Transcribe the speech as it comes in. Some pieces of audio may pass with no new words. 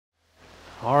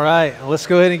All right, let's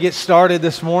go ahead and get started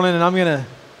this morning. And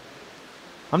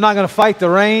I'm not gonna fight the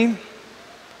rain.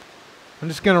 I'm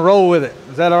just gonna roll with it.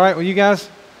 Is that all right with you guys?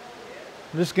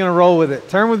 I'm just gonna roll with it.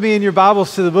 Turn with me in your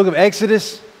Bibles to the book of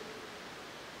Exodus,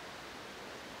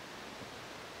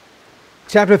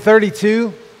 chapter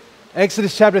 32.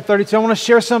 Exodus chapter 32. I want to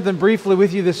share something briefly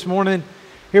with you this morning.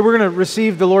 Here we're going to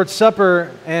receive the Lord's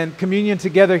Supper and communion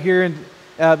together here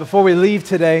before we leave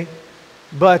today.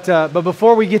 But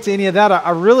before we get to any of that, I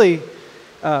really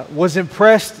was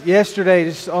impressed yesterday,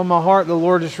 just on my heart. The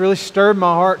Lord just really stirred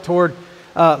my heart toward,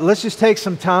 let's just take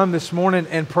some time this morning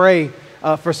and pray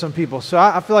for some people. So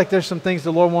I feel like there's some things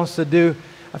the Lord wants to do.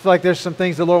 I feel like there's some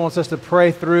things the Lord wants us to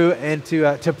pray through and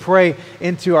to pray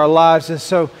into our lives. And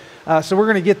so we're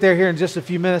going to get there here in just a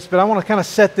few minutes. But I want to kind of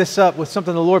set this up with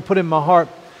something the Lord put in my heart,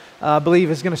 I believe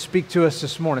is going to speak to us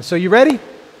this morning. So you ready?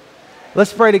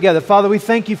 Let's pray together. Father, we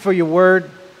thank you for your word.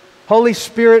 Holy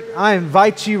Spirit, I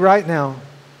invite you right now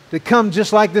to come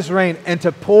just like this rain and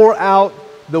to pour out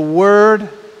the word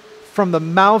from the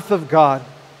mouth of God,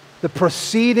 the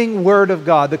proceeding word of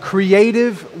God, the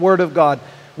creative word of God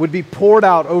would be poured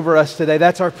out over us today.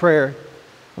 That's our prayer.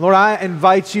 Lord, I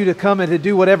invite you to come and to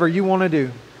do whatever you want to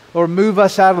do. Lord, move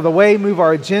us out of the way, move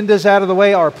our agendas out of the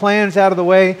way, our plans out of the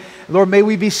way. Lord, may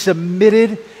we be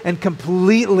submitted and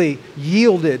completely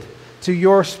yielded to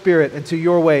your Spirit and to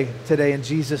your way today in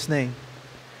Jesus' name.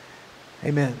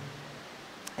 Amen.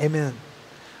 Amen.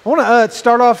 I want to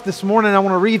start off this morning. I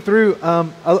want to read through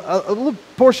a little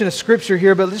portion of Scripture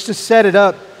here, but let's just set it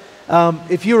up.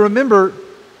 If you remember,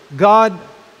 God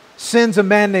sends a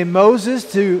man named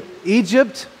Moses to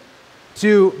Egypt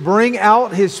to bring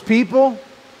out his people,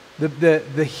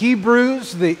 the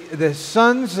Hebrews, the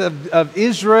sons of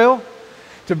Israel,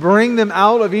 to bring them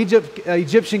out of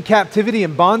Egyptian captivity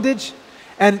and bondage.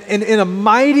 And in a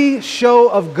mighty show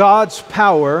of God's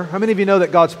power, how many of you know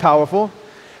that God's powerful?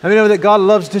 How many know that God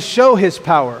loves to show His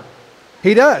power?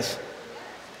 He does.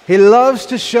 He loves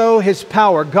to show His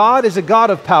power. God is a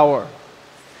God of power.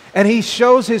 And He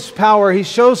shows His power. He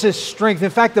shows His strength.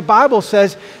 In fact, the Bible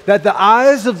says that the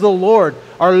eyes of the Lord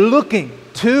are looking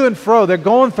to and fro. They're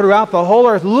going throughout the whole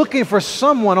earth looking for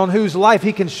someone on whose life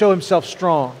He can show Himself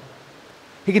strong.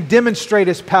 He can demonstrate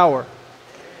His power.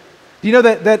 Do you know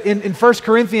that in 1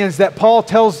 Corinthians that Paul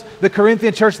tells the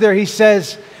Corinthian church there, he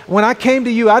says, when I came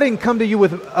to you, I didn't come to you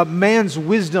with a man's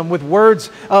wisdom, with words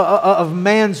of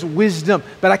man's wisdom,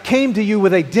 but I came to you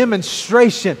with a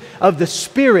demonstration of the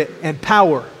Spirit and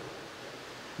power.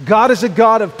 God is a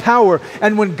God of power,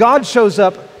 and when God shows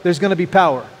up, there's going to be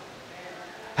power.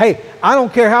 Hey, I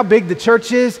don't care how big the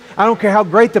church is. I don't care how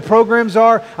great the programs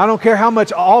are. I don't care how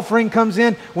much offering comes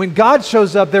in. When God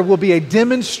shows up, there will be a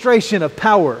demonstration of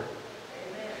power.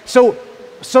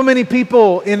 So many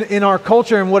people in our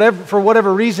culture and for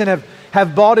whatever reason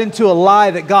have bought into a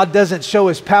lie that God doesn't show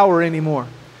His power anymore.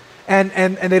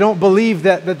 And they don't believe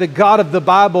that the God of the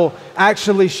Bible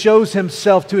actually shows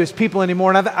Himself to His people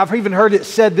anymore. And I've even heard it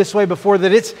said this way before,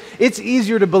 that it's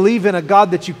easier to believe in a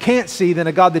God that you can't see than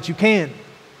a God that you can.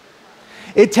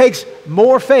 It takes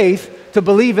more faith to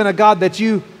believe in a God that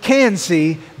you can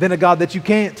see than a God that you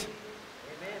can't.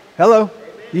 Amen. Hello? Amen.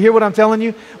 You hear what I'm telling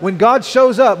you? When God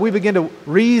shows up, we begin to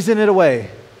reason it away.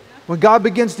 When God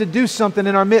begins to do something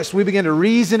in our midst, we begin to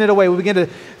reason it away. We begin to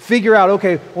figure out,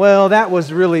 okay, well, that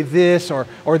was really this, or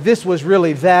this was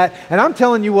really that. And I'm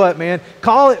telling you what, man,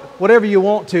 call it whatever you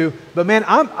want to, but man,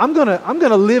 I'm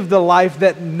gonna live the life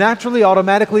that naturally,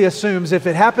 automatically assumes if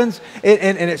it happens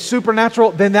and it's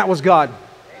supernatural, then that was God.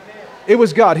 It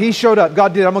was God. He showed up.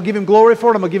 God did. I'm going to give Him glory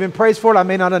for it. I'm going to give Him praise for it. I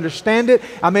may not understand it.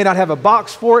 I may not have a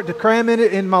box for it to cram in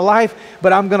it in my life,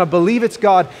 but I'm going to believe it's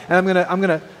God, and I'm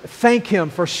going to thank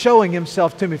Him for showing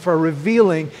Himself to me, for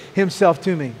revealing Himself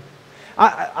to me.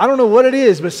 I don't know what it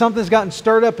is, but something's gotten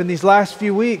stirred up in these last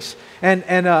few weeks. We've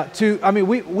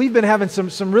been having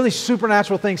some really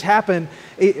supernatural things happen,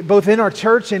 both in our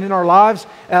church and in our lives.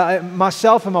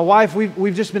 Myself and my wife,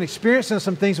 we've just been experiencing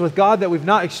some things with God that we've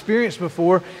not experienced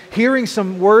before, hearing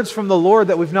some words from the Lord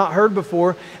that we've not heard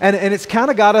before, and it's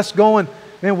kind of got us going,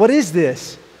 man, what is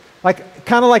this?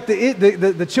 Kind of like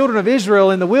the children of Israel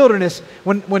in the wilderness,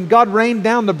 when God rained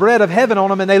down the bread of heaven on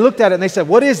them, and they looked at it and they said,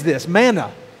 what is this?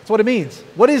 Manna. That's what it means.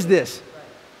 What is this?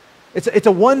 It's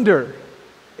a wonder.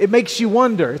 It makes you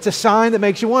wonder. It's a sign that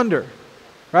makes you wonder,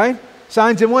 right?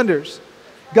 Signs and wonders.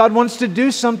 God wants to do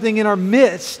something in our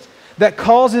midst that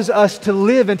causes us to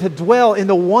live and to dwell in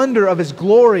the wonder of His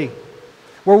glory,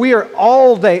 where we are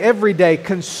all day, every day,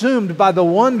 consumed by the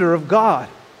wonder of God.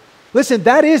 Listen,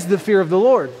 that is the fear of the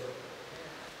Lord.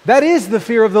 That is the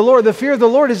fear of the Lord. The fear of the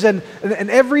Lord is an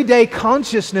everyday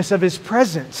consciousness of His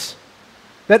presence.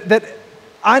 That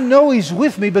I know He's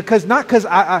with me because not because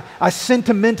I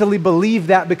sentimentally believe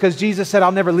that because Jesus said,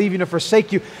 I'll never leave you nor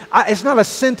forsake you. It's not a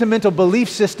sentimental belief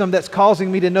system that's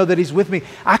causing me to know that He's with me.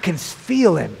 I can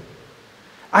feel Him.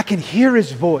 I can hear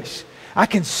His voice. I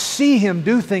can see Him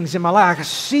do things in my life. I can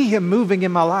see Him moving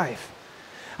in my life.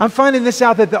 I'm finding this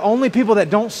out that the only people that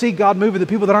don't see God move are the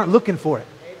people that aren't looking for it.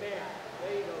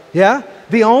 Yeah?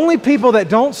 The only people that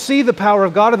don't see the power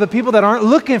of God are the people that aren't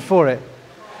looking for it.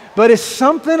 But it's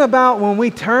something about when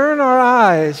we turn our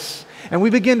eyes and we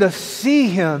begin to see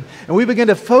Him and we begin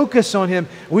to focus on Him,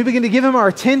 and we begin to give Him our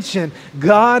attention,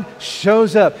 God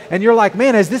shows up. And you're like,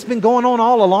 man, has this been going on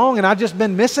all along and I've just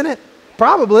been missing it?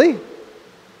 Probably.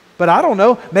 But I don't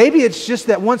know. Maybe it's just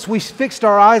that once we fixed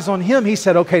our eyes on Him, He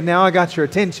said, okay, now I got your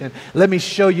attention. Let me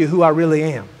show you who I really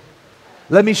am.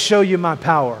 Let me show you my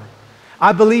power.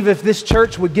 I believe if this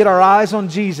church would get our eyes on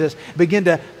Jesus, begin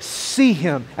to see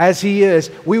Him as He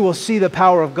is, we will see the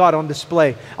power of God on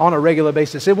display on a regular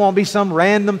basis. It won't be some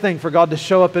random thing for God to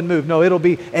show up and move. No, it'll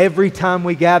be every time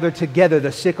we gather together.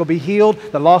 The sick will be healed,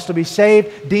 the lost will be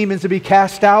saved, demons will be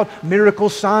cast out,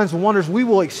 miracles, signs, wonders. We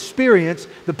will experience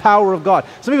the power of God.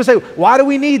 Some people say, why do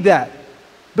we need that?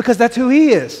 Because that's who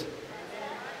He is.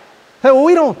 Hey,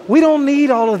 well, we don't need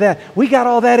all of that. We got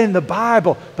all that in the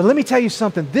Bible. But let me tell you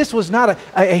something. This was not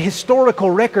a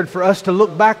historical record for us to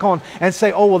look back on and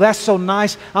say, oh, well, that's so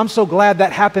nice. I'm so glad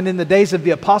that happened in the days of the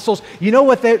apostles. You know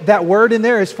what that word in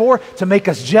there is for? To make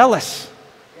us jealous.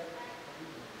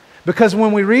 Because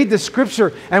when we read the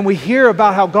Scripture and we hear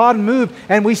about how God moved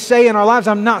and we say in our lives,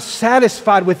 I'm not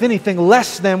satisfied with anything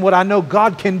less than what I know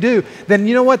God can do, then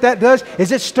you know what that does?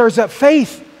 Is it stirs up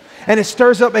faith. And it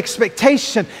stirs up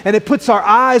expectation, and it puts our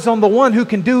eyes on the one who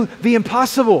can do the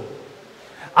impossible.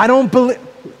 I don't believe.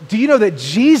 Do you know that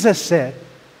Jesus said,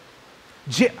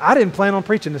 I didn't plan on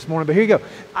preaching this morning, but here you go.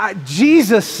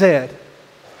 Jesus said,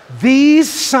 these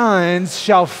signs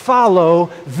shall follow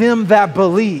them that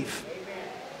believe.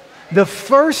 The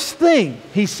first thing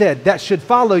He said that should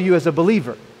follow you as a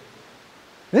believer.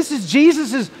 This is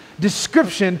Jesus'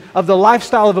 description of the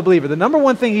lifestyle of a believer. The number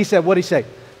one thing He said, what did He say?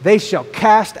 They shall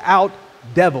cast out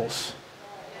devils.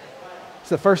 It's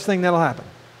the first thing that'll happen.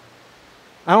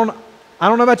 I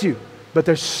don't know about you, but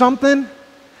there's something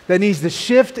that needs to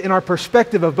shift in our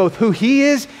perspective of both who He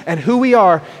is and who we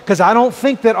are, because I don't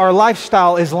think that our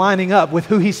lifestyle is lining up with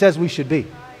who He says we should be.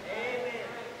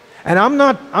 And I'm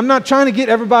not trying to get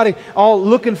everybody all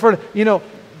looking for,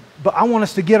 but I want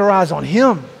us to get our eyes on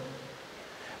Him.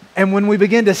 And when we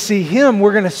begin to see Him,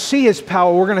 we're going to see His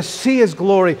power. We're going to see His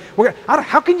glory.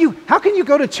 How can you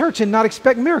go to church and not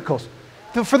expect miracles?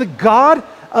 For the God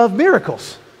of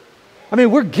miracles. I mean,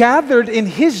 we're gathered in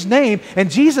His name, and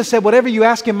Jesus said, whatever you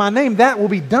ask in my name, that will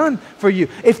be done for you.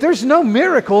 If there's no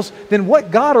miracles, then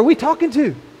what God are we talking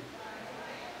to?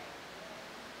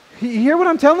 You hear what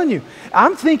I'm telling you?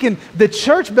 I'm thinking the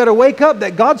church better wake up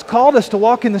that God's called us to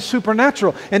walk in the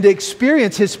supernatural and to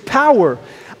experience His power.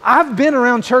 I've been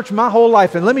around church my whole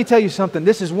life, and let me tell you something.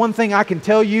 This is one thing I can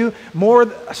tell you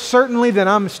more certainly than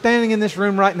I'm standing in this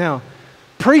room right now.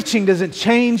 Preaching doesn't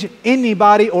change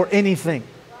anybody or anything.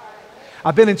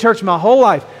 I've been in church my whole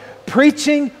life.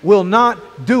 Preaching will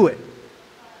not do it.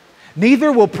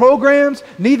 Neither will programs,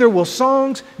 neither will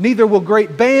songs, neither will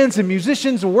great bands and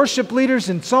musicians and worship leaders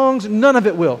and songs. None of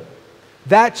it will.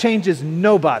 That changes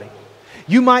nobody.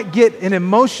 You might get an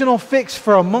emotional fix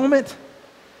for a moment,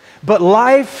 but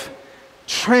life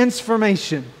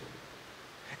transformation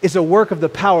is a work of the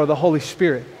power of the Holy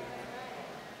Spirit.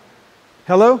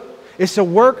 Hello? It's a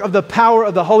work of the power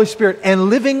of the Holy Spirit. And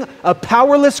living a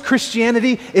powerless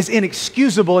Christianity is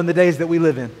inexcusable in the days that we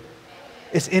live in.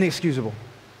 It's inexcusable.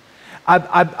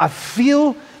 I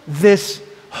feel this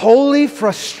holy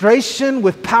frustration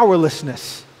with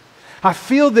powerlessness. I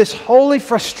feel this holy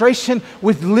frustration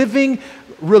with living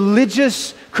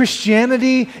religious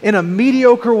Christianity in a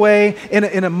mediocre way,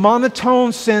 in a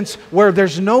monotone sense where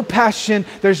there's no passion,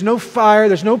 there's no fire,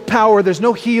 there's no power, there's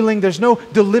no healing, there's no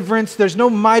deliverance, there's no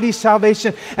mighty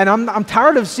salvation. And I'm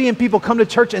tired of seeing people come to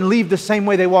church and leave the same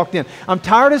way they walked in. I'm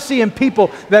tired of seeing people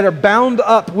that are bound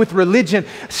up with religion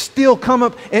still come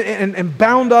up and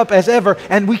bound up as ever,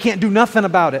 and we can't do nothing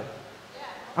about it.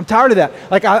 I'm tired of that.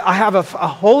 Like I have a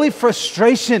holy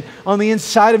frustration on the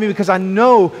inside of me because I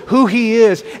know who He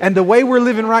is, and the way we're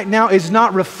living right now is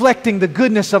not reflecting the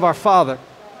goodness of our Father.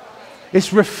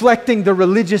 It's reflecting the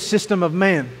religious system of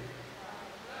man.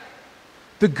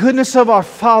 The goodness of our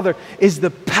Father is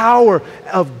the power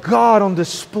of God on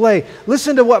display.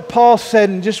 Listen to what Paul said,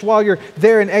 and just while you're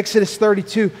there in Exodus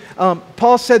 32,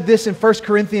 Paul said this in 1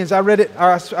 Corinthians. I read it,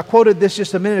 or I quoted this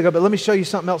just a minute ago, but let me show you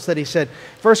something else that he said.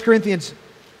 1 Corinthians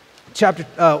chapter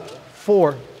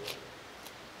 4,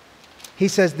 he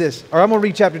says this, or I'm going to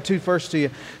read chapter 2 first to you.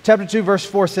 Chapter 2, verse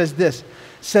 4 says this,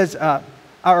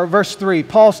 or verse 3,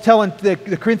 Paul's telling the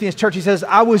Corinthians church, he says,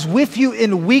 I was with you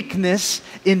in weakness,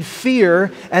 in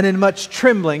fear, and in much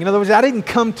trembling. In other words, I didn't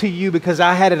come to you because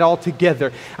I had it all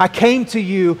together. I came to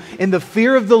you in the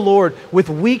fear of the Lord with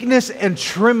weakness and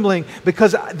trembling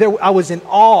because I was in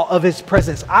awe of His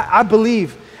presence. I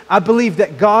believe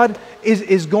that God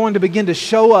is going to begin to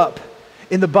show up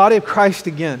in the body of Christ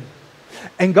again.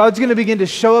 And God's going to begin to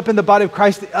show up in the body of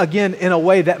Christ again in a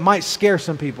way that might scare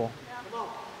some people.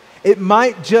 It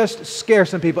might just scare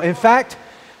some people. In fact,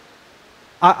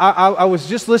 I was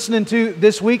just listening to,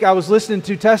 this week, I was listening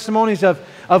to testimonies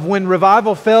of when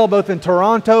revival fell both in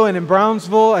Toronto and in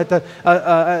Brownsville at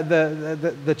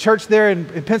the church there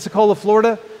in Pensacola,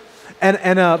 Florida.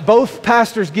 And both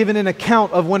pastors giving an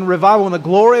account of when revival and the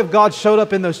glory of God showed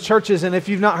up in those churches. And if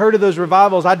you've not heard of those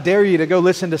revivals, I dare you to go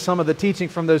listen to some of the teaching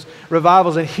from those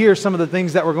revivals and hear some of the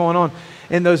things that were going on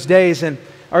in those days in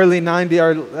early 90s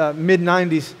or mid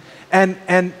 90s.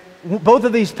 And both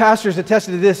of these pastors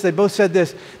attested to this. They both said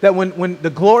this, that when the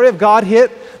glory of God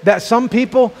hit, that some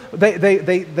people,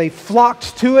 they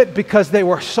flocked to it because they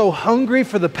were so hungry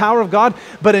for the power of God.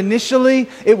 But initially,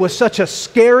 it was such a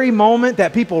scary moment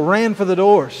that people ran for the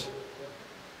doors.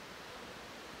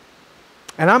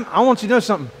 And I want you to know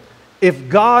something. If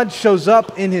God shows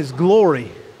up in His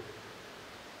glory,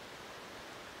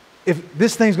 if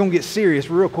this thing's going to get serious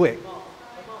real quick.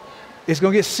 It's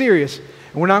going to get serious.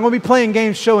 And we're not going to be playing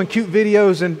games, showing cute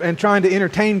videos and trying to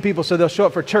entertain people so they'll show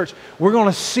up for church. We're going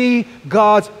to see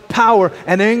God's power,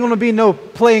 and there ain't going to be no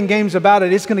playing games about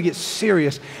it. It's going to get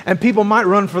serious, and people might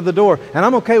run for the door, and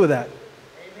I'm okay with that.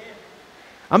 Amen.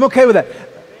 I'm okay with that.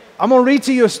 I'm going to read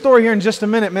to you a story here in just a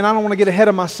minute, man. I don't want to get ahead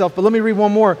of myself, but let me read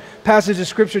one more passage of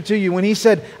Scripture to you. When he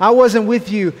said, I wasn't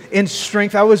with you in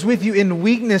strength, I was with you in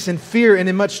weakness and fear and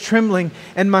in much trembling,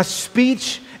 and my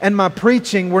speech and my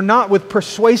preaching were not with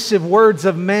persuasive words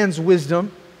of man's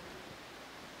wisdom.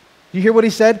 You hear what he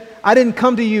said? I didn't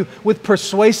come to you with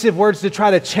persuasive words to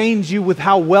try to change you with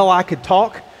how well I could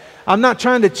talk. I'm not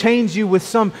trying to change you with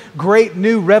some great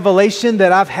new revelation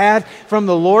that I've had from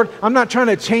the Lord. I'm not trying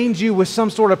to change you with some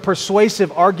sort of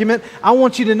persuasive argument. I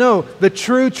want you to know the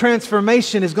true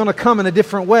transformation is going to come in a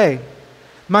different way.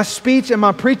 My speech and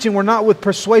my preaching were not with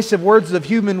persuasive words of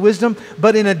human wisdom,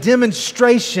 but in a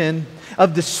demonstration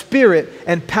of the Spirit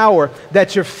and power,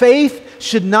 that your faith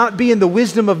should not be in the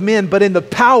wisdom of men, but in the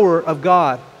power of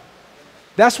God.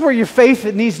 That's where your faith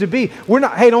needs to be. Don't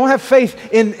have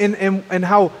faith in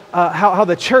how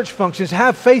the church functions.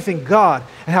 Have faith in God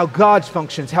and how God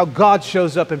functions, how God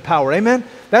shows up in power. Amen?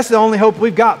 That's the only hope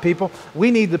we've got, people.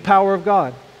 We need the power of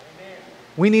God. Amen.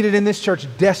 We need it in this church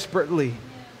desperately.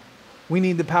 We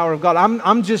need the power of God.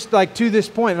 I'm just like to this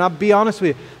point, and I'll be honest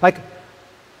with you, like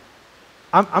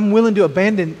I'm willing to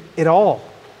abandon it all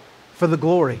for the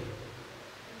glory.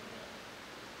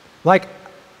 Like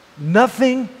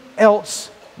nothing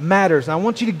else matters. I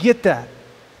want you to get that.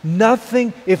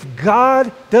 Nothing, if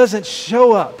God doesn't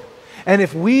show up, and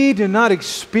if we do not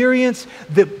experience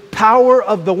the power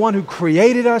of the one who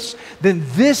created us, then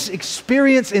this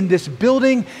experience in this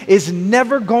building is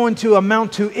never going to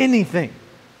amount to anything.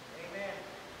 Amen.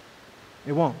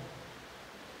 It won't.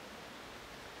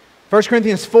 1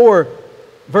 Corinthians 4,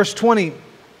 verse 20,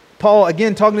 Paul,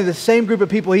 again, talking to the same group of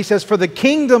people, he says, for the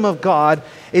kingdom of God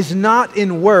is not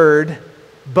in word,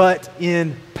 but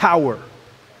in power.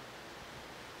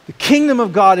 The kingdom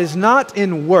of God is not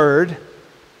in word,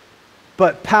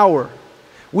 but power.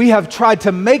 We have tried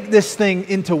to make this thing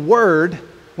into word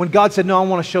when God said, no, I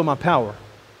want to show my power.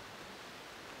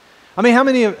 I mean,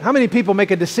 how many people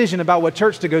make a decision about what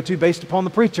church to go to based upon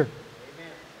the preacher?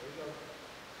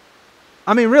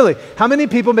 I mean, really, how many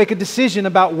people make a decision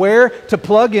about where to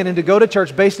plug in and to go to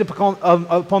church based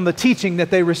upon the teaching that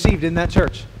they received in that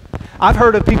church? I've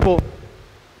heard of people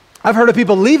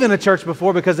leaving a church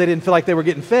before because they didn't feel like they were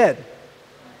getting fed.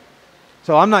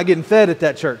 So I'm not getting fed at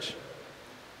that church.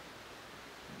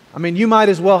 I mean, you might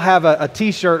as well have a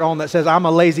t-shirt on that says, I'm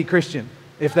a lazy Christian,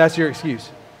 if that's your excuse.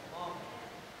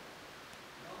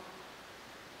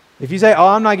 If you say, oh,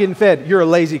 I'm not getting fed, you're a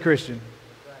lazy Christian.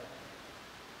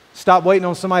 Stop waiting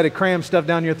on somebody to cram stuff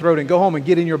down your throat and go home and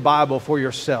get in your Bible for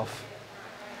yourself.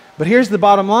 But here's the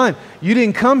bottom line. You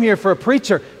didn't come here for a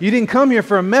preacher. You didn't come here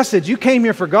for a message. You came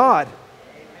here for God.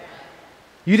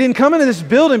 You didn't come into this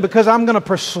building because I'm going to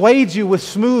persuade you with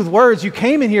smooth words. You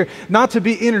came in here not to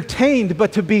be entertained,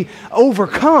 but to be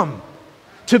overcome,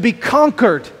 to be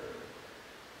conquered,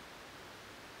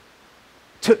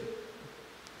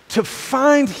 to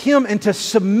find Him and to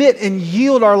submit and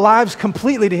yield our lives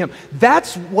completely to Him.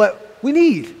 That's what we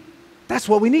need. That's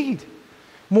what we need.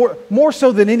 More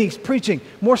so than any preaching,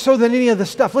 more so than any of the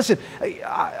stuff. Listen,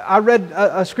 I read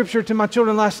a scripture to my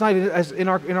children last night as in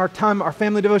our time, our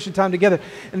family devotion time together,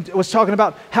 and it was talking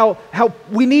about how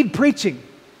we need preaching.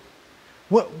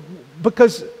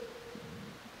 Because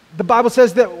the Bible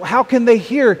says that how can they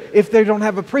hear if they don't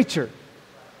have a preacher?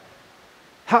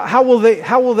 How will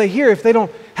they hear if they don't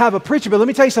have a preacher? But let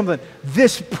me tell you something.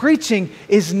 This preaching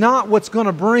is not what's going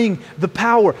to bring the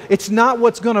power. It's not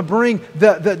what's going to bring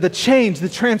the change, the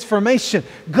transformation.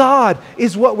 God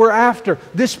is what we're after.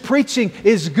 This preaching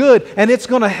is good, and it's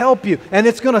going to help you, and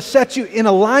it's going to set you in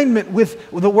alignment with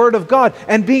the Word of God.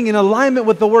 And being in alignment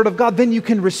with the Word of God, then you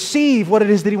can receive what it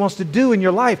is that He wants to do in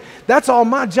your life. That's all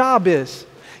my job is.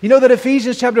 You know that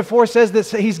Ephesians chapter 4 says that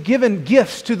He's given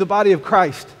gifts to the body of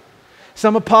Christ.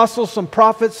 Some apostles, some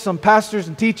prophets, some pastors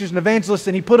and teachers and evangelists,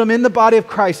 and He put them in the body of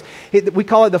Christ. We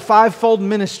call it the fivefold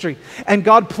ministry. And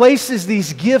God places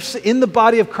these gifts in the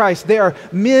body of Christ. They are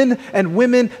men and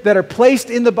women that are placed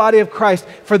in the body of Christ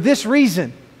for this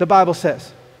reason, the Bible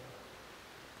says.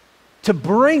 For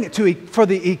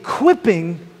the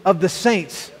equipping of the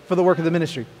saints for the work of the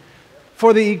ministry.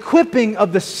 For the equipping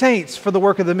of the saints for the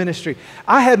work of the ministry.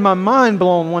 I had my mind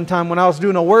blown one time when I was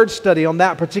doing a word study on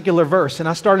that particular verse, and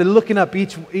I started looking up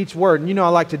each word. And you know I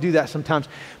like to do that sometimes.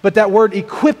 But that word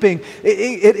equipping,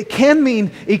 it can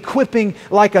mean equipping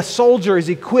like a soldier is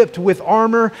equipped with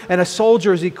armor, and a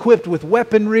soldier is equipped with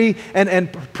weaponry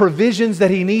and provisions that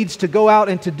he needs to go out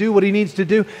and to do what he needs to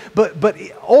do. But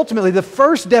ultimately, the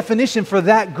first definition for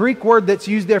that Greek word that's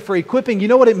used there for equipping, you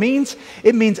know what it means?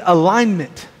 It means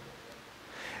alignment.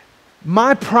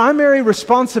 My primary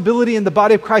responsibility in the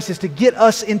body of Christ is to get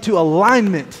us into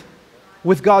alignment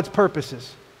with God's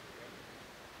purposes.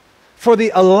 For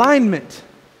the alignment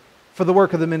for the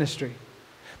work of the ministry.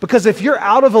 Because if you're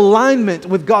out of alignment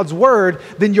with God's Word,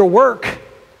 then your work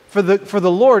for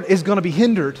the Lord is going to be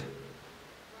hindered.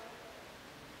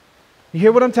 You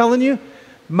hear what I'm telling you?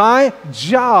 My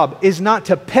job is not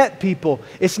to pet people.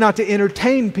 It's not to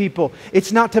entertain people.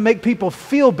 It's not to make people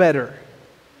feel better.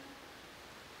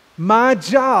 My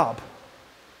job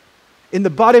in the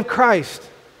body of Christ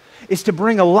is to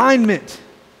bring alignment.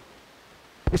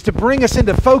 It's to bring us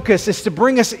into focus. It's to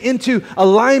bring us into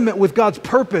alignment with God's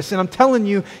purpose. And I'm telling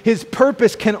you, His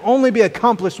purpose can only be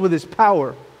accomplished with His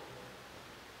power.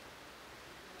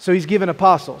 So He's given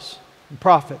apostles and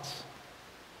prophets,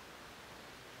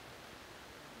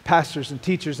 pastors and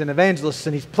teachers and evangelists,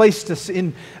 and He's placed us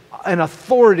in an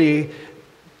authority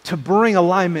to bring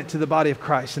alignment to the body of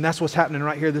Christ. And that's what's happening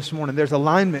right here this morning. There's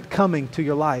alignment coming to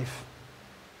your life.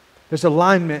 There's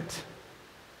alignment.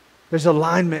 There's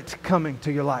alignment coming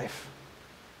to your life.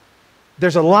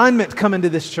 There's alignment coming to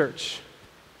this church.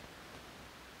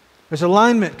 There's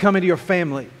alignment coming to your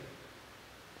family.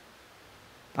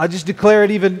 I just declare it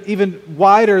even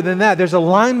wider than that. There's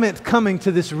alignment coming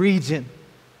to this region.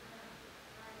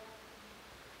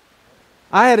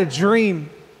 I had a dream.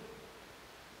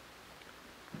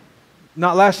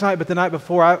 Not last night, but the night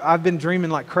before. I've been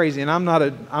dreaming like crazy, and I'm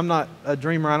not a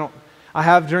dreamer. I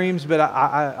have dreams, but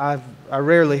I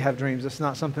rarely have dreams. It's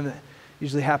not something that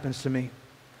usually happens to me.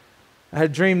 I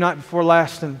had a dream night before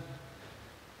last, and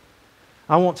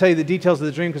I won't tell you the details of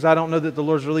the dream because I don't know that the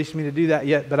Lord's released me to do that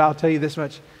yet. But I'll tell you this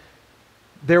much: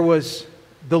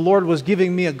 the Lord was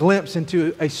giving me a glimpse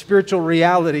into a spiritual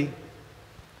reality,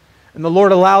 and the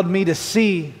Lord allowed me to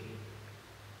see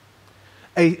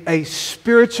a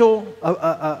spiritual,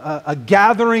 a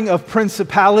gathering of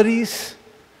principalities.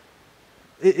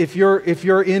 If you're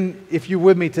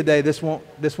with me today, this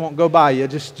won't go by you.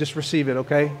 Just receive it,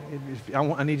 okay?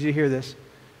 I need you to hear this.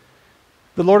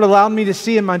 The Lord allowed me to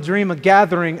see in my dream a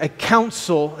gathering, a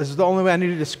council. This is the only way I need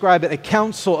to describe it. A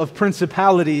council of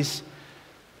principalities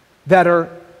that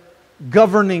are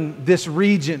governing this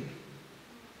region.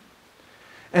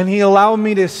 And He allowed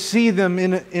me to see them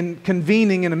in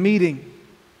convening in a meeting.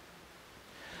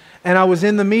 And I was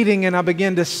in the meeting and I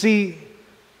began to see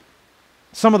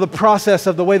some of the process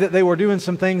of the way that they were doing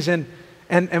some things. And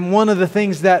one of the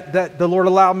things that the Lord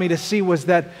allowed me to see was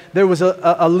that there was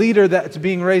a leader that's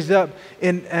being raised up,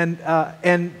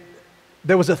 and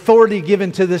there was authority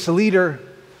given to this leader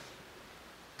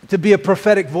to be a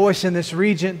prophetic voice in this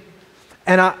region.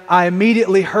 And I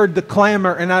immediately heard the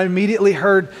clamor, and I immediately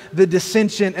heard the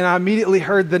dissension, and I immediately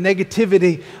heard the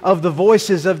negativity of the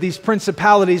voices of these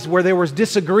principalities, where there was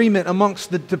disagreement amongst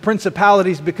the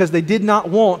principalities because they did not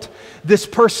want this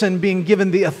person being given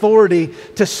the authority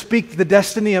to speak the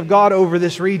destiny of God over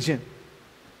this region.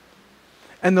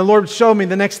 And the Lord showed me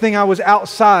the next thing I was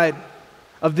outside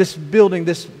of this building,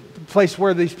 this place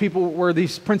where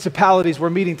these principalities were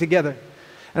meeting together.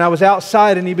 And I was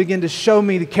outside, and he began to show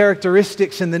me the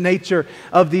characteristics and the nature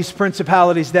of these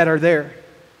principalities that are there.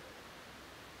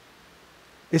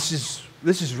 This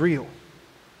is real.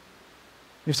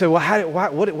 You say,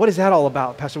 well, what is that all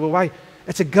about, Pastor? Well, why?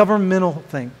 It's a governmental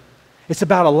thing. It's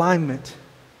about alignment.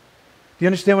 Do you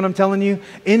understand what I'm telling you?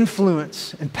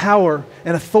 Influence and power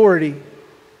and authority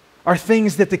are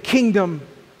things that the kingdom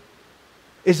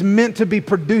is meant to be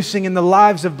producing in the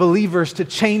lives of believers to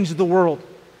change the world.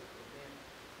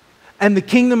 And the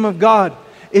kingdom of God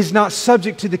is not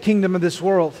subject to the kingdom of this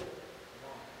world.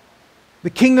 The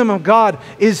kingdom of God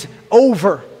is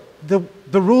over the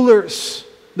rulers,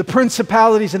 the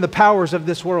principalities and the powers of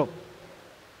this world.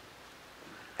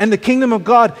 And the kingdom of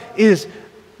God is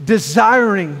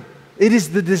desiring, it is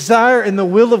the desire and the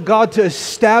will of God to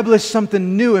establish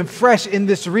something new and fresh in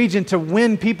this region, to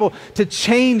win people, to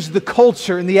change the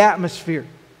culture and the atmosphere.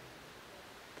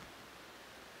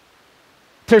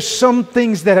 There's some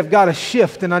things that have got to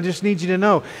shift, and I just need you to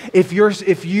know, if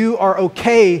you are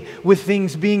okay with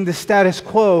things being the status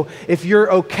quo, if you're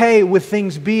okay with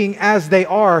things being as they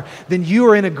are, then you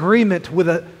are in agreement with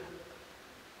a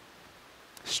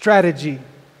strategy.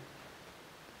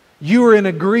 You are in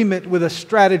agreement with a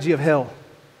strategy of hell.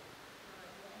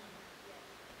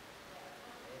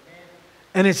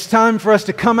 And it's time for us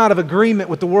to come out of agreement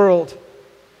with the world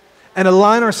and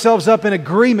align ourselves up in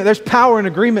agreement. There's power in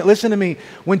agreement. Listen to me.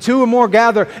 When two or more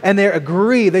gather and they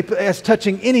agree, as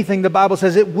touching anything, the Bible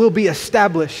says it will be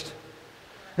established.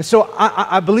 And so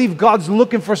I believe God's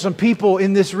looking for some people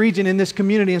in this region, in this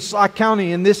community, in Sly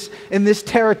County, in this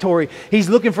territory. He's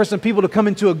looking for some people to come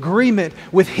into agreement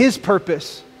with His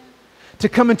purpose, to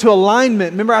come into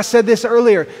alignment. Remember I said this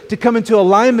earlier, to come into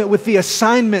alignment with the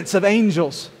assignments of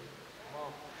angels.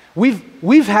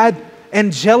 We've had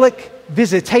angelic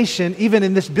visitation even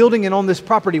in this building and on this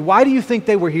property. Why do you think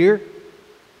they were here?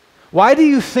 Why do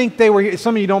you think they were here?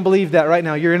 Some of you don't believe that right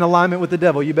now. You're in alignment with the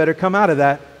devil. You better come out of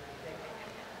that.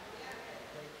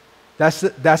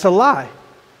 That's a lie.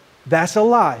 That's a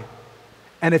lie.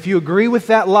 And if you agree with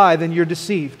that lie, then you're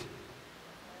deceived.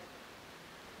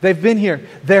 They've been here.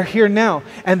 They're here now.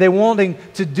 And they're wanting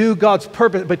to do God's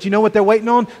purpose. But you know what they're waiting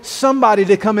on? Somebody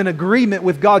to come in agreement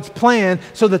with God's plan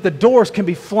so that the doors can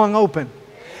be flung open.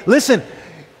 Listen,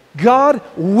 God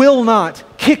will not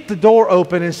kick the door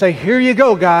open and say, here you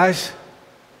go, guys.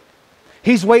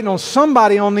 He's waiting on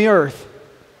somebody on the earth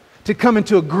to come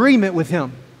into agreement with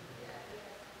Him.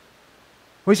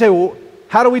 We say, well,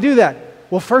 how do we do that?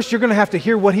 Well, first you're going to have to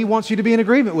hear what He wants you to be in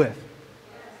agreement with.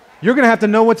 You're going to have to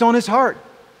know what's on His heart.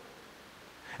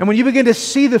 And when you begin to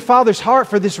see the Father's heart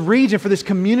for this region, for this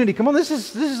community, come on, this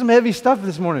is some heavy stuff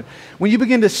this morning. When you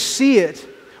begin to see it,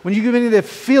 when you begin to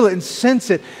feel it and sense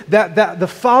it, that the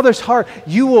Father's heart,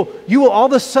 you will all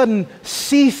of a sudden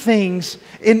see things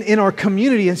in our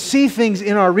community and see things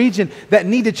in our region that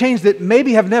need to change, that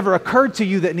maybe have never occurred to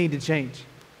you that need to change.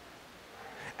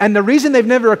 And the reason they've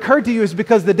never occurred to you is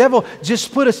because the devil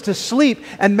just put us to sleep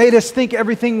and made us think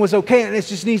everything was okay and it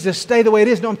just needs to stay the way it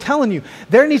is. No, I'm telling you,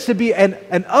 there needs to be an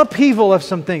upheaval of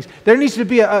some things. There needs to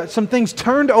be some things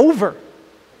turned over.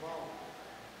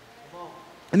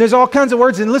 And there's all kinds of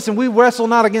words. And listen, we wrestle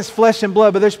not against flesh and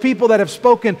blood, but there's people that have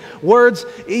spoken words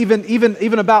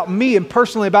even about me and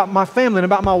personally about my family and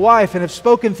about my wife, and have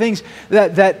spoken things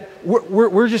that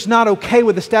we're just not okay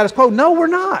with the status quo. No, we're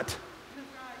not.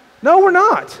 No, we're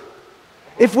not.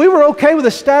 If we were okay with the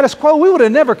status quo, we would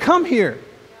have never come here.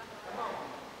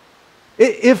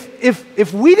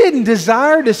 If we didn't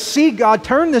desire to see God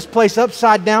turn this place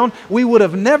upside down, we would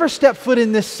have never stepped foot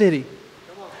in this city.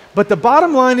 But the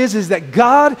bottom line is that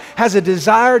God has a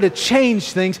desire to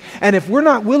change things, and if we're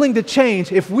not willing to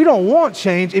change, if we don't want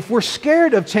change, if we're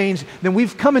scared of change, then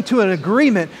we've come into an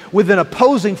agreement with an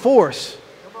opposing force.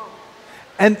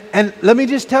 And let me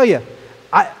just tell you,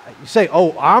 you say,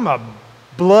 oh, I'm a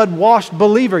blood-washed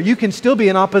believer. You can still be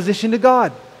in opposition to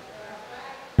God.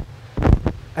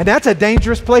 And that's a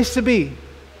dangerous place to be.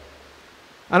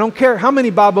 I don't care how many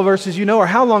Bible verses you know or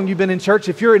how long you've been in church.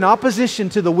 If you're in opposition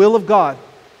to the will of God,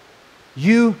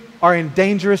 you are in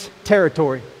dangerous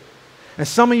territory. And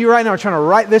some of you right now are trying to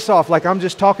write this off like I'm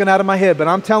just talking out of my head, but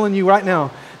I'm telling you right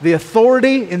now, the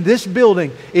authority in this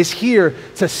building is here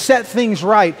to set things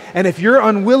right. And if you're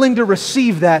unwilling to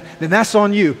receive that, then that's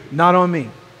on you, not on me.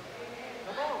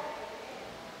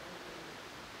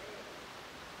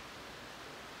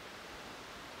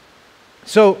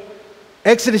 So,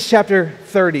 Exodus chapter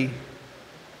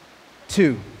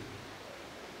 32.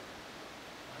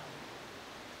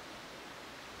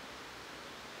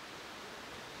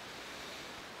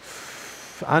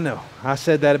 I know, I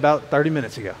said that about 30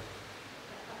 minutes ago.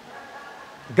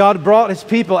 God brought his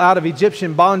people out of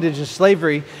Egyptian bondage and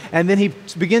slavery, and then he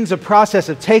begins a process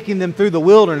of taking them through the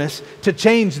wilderness to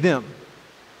change them,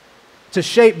 to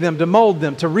shape them, to mold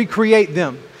them, to recreate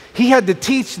them. He had to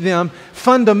teach them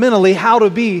fundamentally how to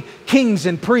be kings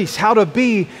and priests, how to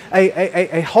be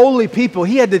a holy people.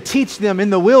 He had to teach them in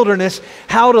the wilderness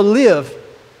how to live,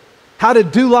 how to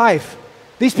do life.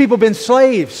 These people have been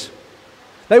slaves.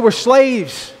 They were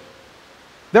slaves.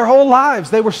 Their whole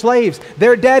lives, they were slaves.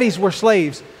 Their daddies were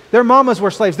slaves. Their mamas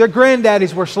were slaves. Their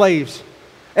granddaddies were slaves.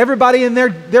 Everybody in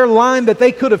their line that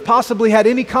they could have possibly had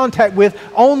any contact with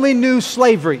only knew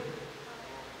slavery.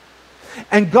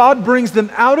 And God brings them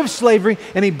out of slavery,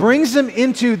 and he brings them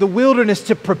into the wilderness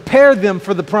to prepare them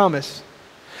for the promise.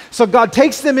 So God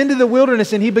takes them into the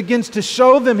wilderness, and he begins to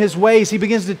show them his ways. He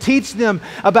begins to teach them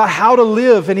about how to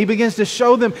live, and he begins to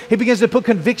show them, he begins to put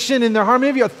conviction in their heart. How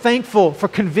many of you are thankful for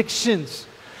convictions?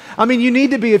 I mean, you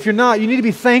need to be. If you're not, you need to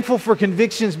be thankful for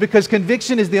convictions, because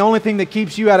conviction is the only thing that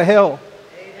keeps you out of hell.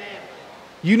 Amen.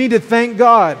 You need to thank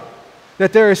God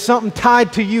that there is something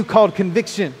tied to you called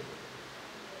conviction.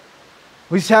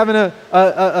 We was having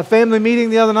a family meeting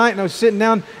the other night, and I was sitting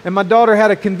down, and my daughter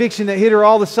had a conviction that hit her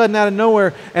all of a sudden out of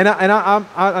nowhere. And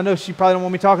I know she probably don't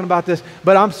want me talking about this,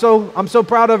 but I'm so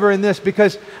proud of her in this,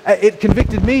 because it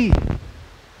convicted me.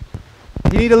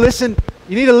 You need to listen.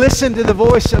 You need to listen to the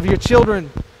voice of your children.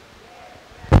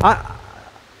 That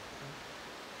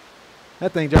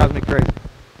thing drives me crazy.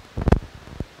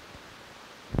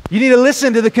 You need to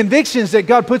listen to the convictions that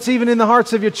God puts even in the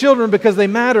hearts of your children, because they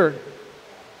matter.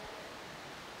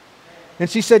 And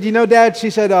she said, you know, Dad,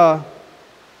 she said, I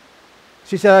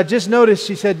just noticed,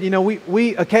 she said, you know,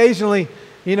 we occasionally,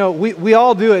 you know, we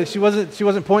all do it. She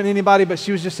wasn't pointing at anybody, but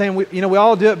she was just saying, we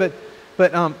all do it.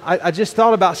 But I just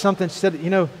thought about something. She said,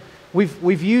 you know,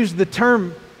 we've used the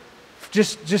term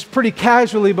just pretty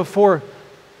casually before,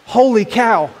 holy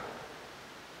cow.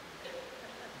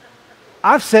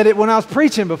 I've said it when I was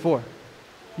preaching before.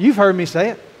 You've heard me say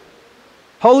it.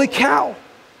 Holy cow.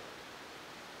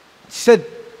 She said,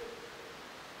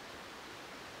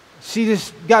 she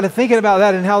just got to thinking about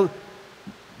that, and how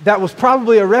that was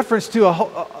probably a reference to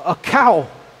a cow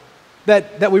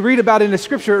that we read about in the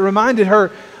Scripture. It reminded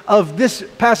her of this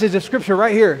passage of Scripture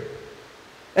right here,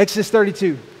 Exodus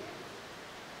 32.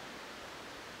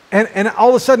 And all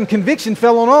of a sudden, conviction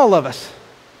fell on all of us.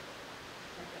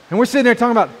 And we're sitting there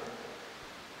talking about,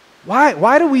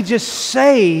 why do we just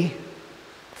say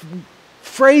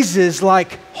phrases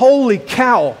like holy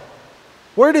cow?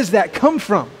 Where does that come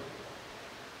from?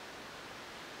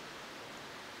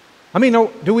 I mean,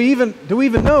 do we even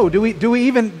know?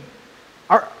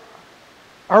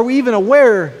 Are we even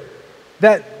aware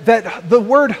that the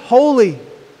word holy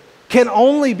can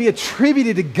only be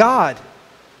attributed to God?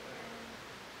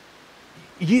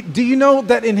 Do you know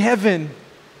that in heaven,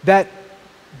 that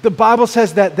the Bible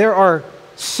says that there are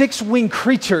 6-winged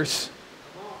creatures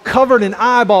covered in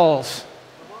eyeballs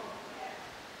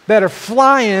that are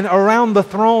flying around the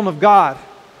throne of God?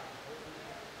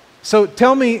 So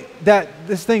tell me that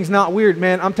this thing's not weird,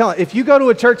 man. I'm telling you, if you go to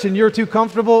a church and you're too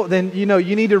comfortable, then you know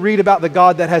you need to read about the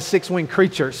God that has 6-winged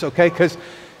creatures, okay? Because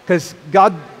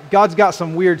God's got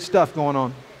some weird stuff going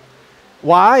on.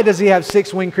 Why does he have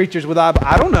 6-winged creatures with eyeballs?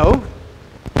 I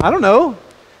don't know.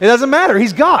 It doesn't matter.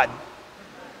 He's God,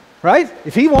 right?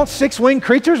 If he wants 6-winged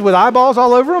creatures with eyeballs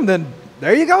all over them, then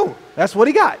there you go. That's what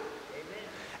he got.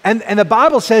 And the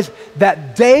Bible says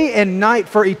that day and night,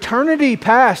 for eternity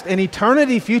past and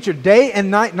eternity future, day and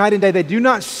night, night and day, they do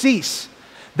not cease.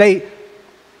 They,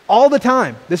 all the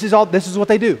time, this is what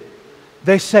they do.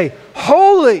 They say,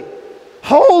 holy,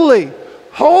 holy,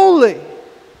 holy.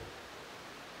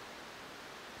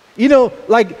 You know,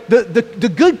 like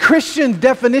the good Christian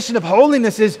definition of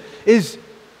holiness is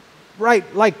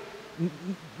right, like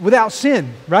without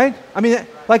sin, right? I mean,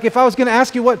 like if I was going to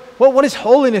ask you what is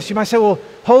holiness, you might say, well,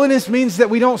 holiness means that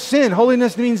we don't sin.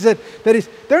 Holiness means that is,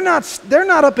 they're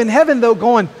not up in heaven though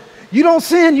going, you don't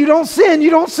sin, you don't sin, you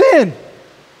don't sin.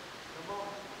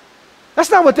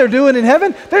 That's not what they're doing in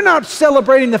heaven. They're not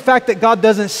celebrating the fact that God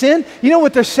doesn't sin. You know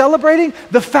what they're celebrating?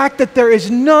 The fact that there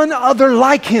is none other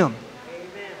like him.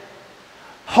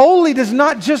 Holy does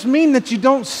not just mean that you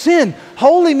don't sin.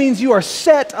 Holy means you are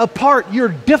set apart. You're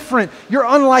different. You're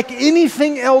unlike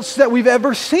anything else that we've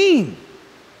ever seen.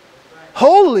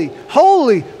 Holy,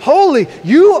 holy, holy.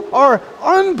 You are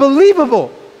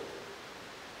unbelievable.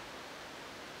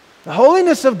 The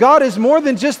holiness of God is more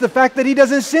than just the fact that he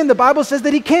doesn't sin. The Bible says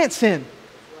that he can't sin.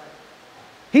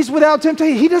 He's without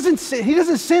temptation. He doesn't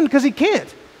sin because he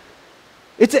can't.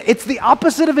 It's the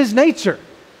opposite of his nature.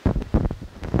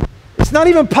 It's not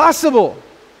even possible.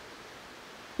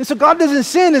 And so God doesn't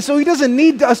sin, and so He doesn't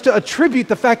need us to attribute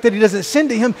the fact that He doesn't sin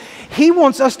to Him. He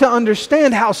wants us to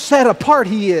understand how set apart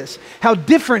He is, how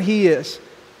different He is,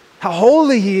 how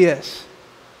holy He is.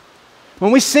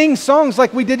 When we sing songs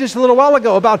like we did just a little while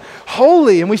ago about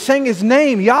holy, and we sang His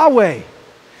name, Yahweh.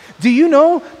 Do you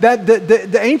know that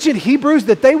the ancient Hebrews,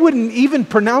 that they wouldn't even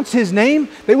pronounce His name?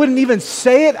 They wouldn't even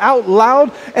say it out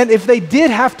loud. And if they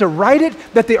did have to write it,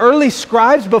 that the early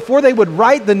scribes, before they would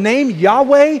write the name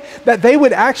Yahweh, that they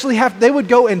would actually they would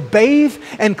go and bathe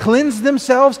and cleanse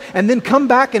themselves and then come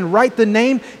back and write the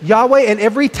name Yahweh. And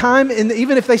every time,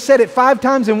 even if they said it 5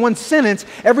 times in one sentence,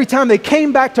 every time they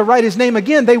came back to write His name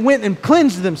again, they went and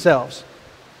cleansed themselves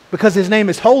because His name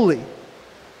is holy.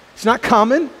 It's not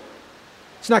common.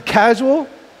 It's not casual.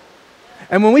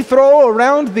 And when we throw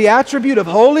around the attribute of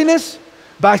holiness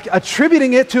by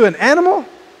attributing it to an animal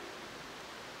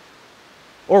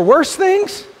or worse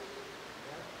things,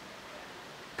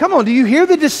 come on, do you hear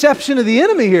the deception of the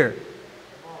enemy here?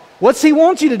 What's he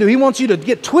want you to do? He wants you to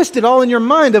get twisted all in your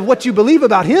mind of what you believe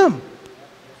about Him.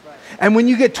 And when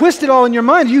you get twisted all in your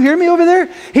mind, do you hear me over there?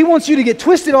 He wants you to get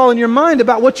twisted all in your mind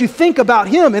about what you think about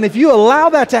Him. And if you allow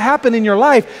that to happen in your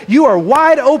life, you are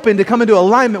wide open to come into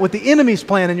alignment with the enemy's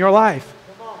plan in your life.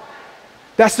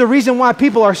 That's the reason why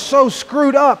people are so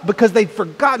screwed up, because they've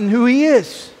forgotten who He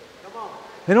is.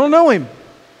 They don't know Him.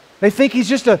 They think He's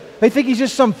just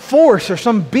some force or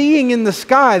some being in the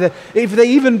sky, that if they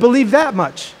even believe that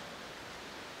much.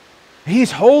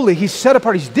 He's holy, He's set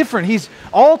apart, He's different. He's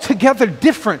altogether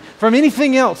different from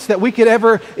anything else that we could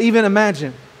ever even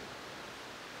imagine.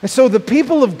 And so the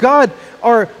people of God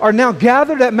are now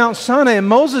gathered at Mount Sinai, and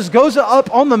Moses goes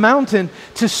up on the mountain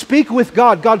to speak with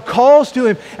God. God calls to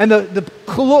him, and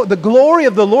the glory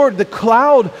of the Lord, the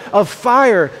cloud of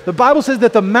fire. The Bible says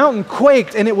that the mountain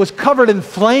quaked, and it was covered in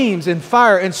flames and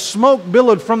fire, and smoke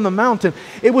billowed from the mountain.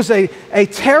 It was a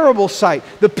terrible sight.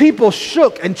 The people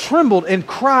shook and trembled and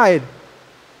cried.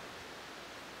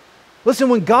 Listen,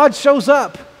 when God shows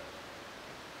up,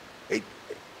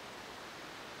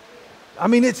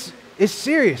 it's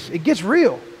serious. It gets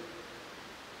real.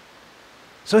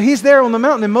 So He's there on the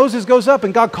mountain, and Moses goes up,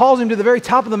 and God calls him to the very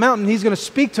top of the mountain. He's going to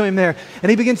speak to him there,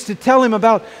 and He begins to tell him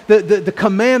about the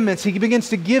commandments. He begins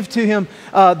to give to him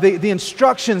the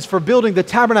instructions for building the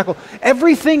tabernacle.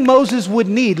 Everything Moses would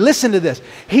need. Listen to this.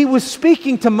 He was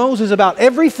speaking to Moses about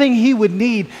everything he would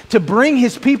need to bring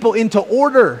his people into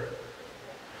order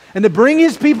and to bring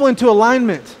his people into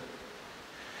alignment.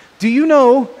 Do you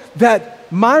know that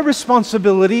my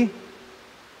responsibility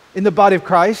in the body of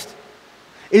Christ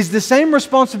is the same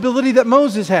responsibility that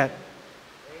Moses had?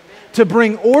 To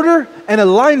bring order and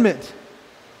alignment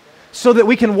so that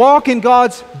we can walk in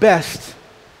God's best,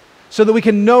 so that we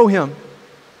can know Him,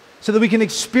 so that we can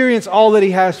experience all that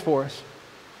He has for us.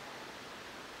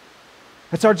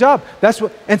 That's our job.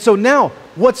 And so now,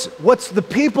 what's the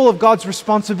people of God's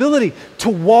responsibility? To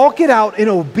walk it out in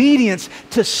obedience,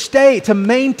 to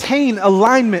maintain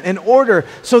alignment and order,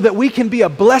 so that we can be a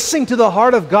blessing to the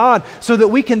heart of God, so that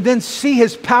we can then see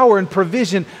His power and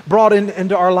provision brought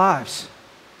into our lives.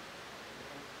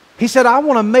 He said, I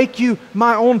want to make you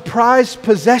my own prized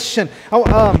possession.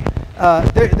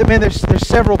 There's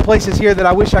several places here that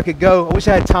I wish I could go. I wish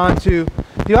I had time to.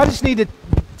 Do I just need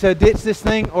to ditch this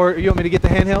thing, or you want me to get the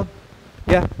handheld?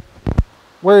 Yeah?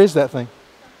 Where is that thing?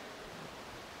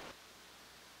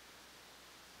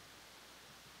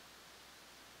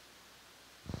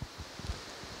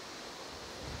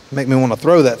 Make me want to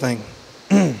throw that thing.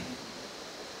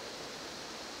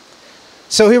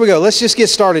 So here we go. Let's just get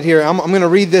started here. I'm going to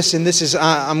read this, and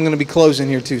I'm going to be closing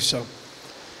here too. So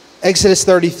Exodus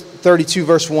 32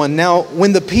 verse 1. Now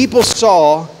when the people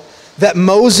saw that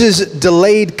Moses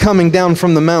delayed coming down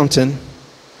from the mountain,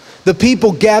 the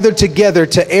people gathered together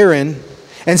to Aaron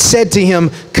and said to him,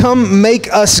 come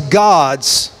make us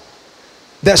gods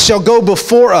that shall go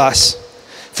before us.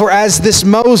 For as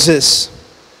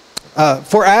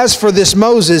for this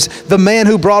Moses, the man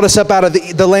who brought us up out of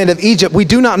the land of Egypt, we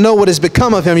do not know what has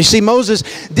become of him. You see, Moses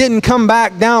didn't come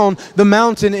back down the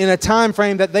mountain in a time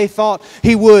frame that they thought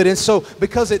he would. And so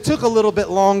because it took a little bit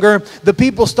longer, the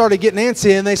people started getting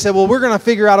antsy, and they said, well, we're going to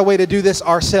figure out a way to do this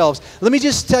ourselves. Let me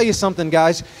just tell you something,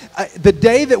 guys. The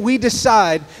day that we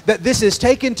decide that this is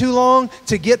taking too long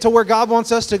to get to where God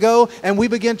wants us to go, and we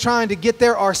begin trying to get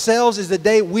there ourselves, is the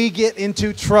day we get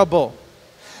into trouble.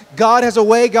 God has a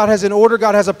way, God has an order,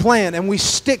 God has a plan, and we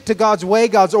stick to God's way,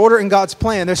 God's order, and God's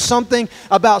plan. There's something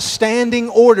about standing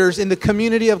orders in the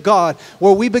community of God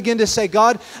where we begin to say,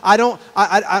 God,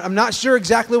 I'm not sure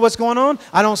exactly what's going on.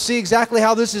 I don't see exactly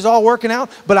how this is all working out,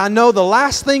 but I know the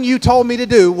last thing you told me to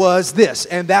do was this,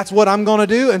 and that's what I'm going to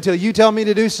do until you tell me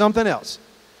to do something else.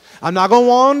 I'm not going to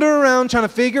wander around trying to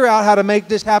figure out how to make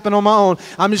this happen on my own.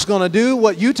 I'm just going to do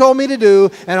what you told me to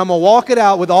do, and I'm going to walk it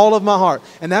out with all of my heart.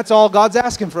 And that's all God's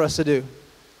asking for us to do.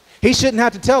 He shouldn't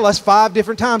have to tell us 5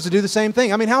 different times to do the same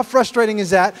thing. I mean, how frustrating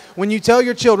is that when you tell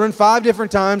your children 5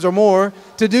 different times or more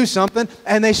to do something,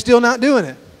 and they're still not doing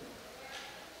it?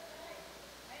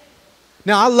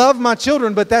 Now, I love my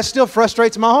children, but that still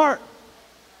frustrates my heart.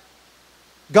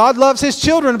 God loves His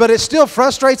children, but it still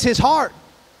frustrates His heart.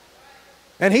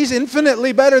 And He's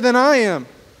infinitely better than I am.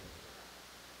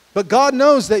 But God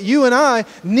knows that you and I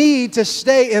need to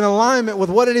stay in alignment with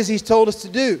what it is He's told us to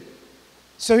do.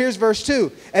 So here's verse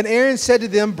 2. And Aaron said to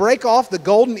them, break off the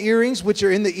golden earrings which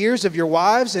are in the ears of your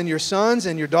wives and your sons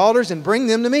and your daughters, and bring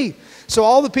them to me. So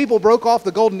all the people broke off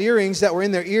the golden earrings that were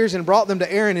in their ears and brought them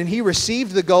to Aaron, and he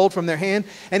received the gold from their hand,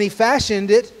 and he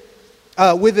fashioned it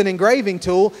with an engraving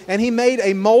tool, and he made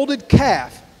a molded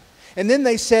calf. And then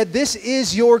they said, this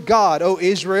is your God, O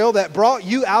Israel, that brought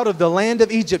you out of the land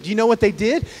of Egypt. You know what they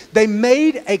did? They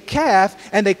made a calf,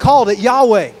 and they called it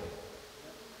Yahweh.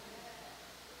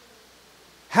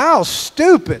 How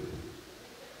stupid.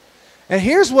 And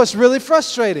here's what's really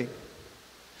frustrating.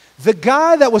 The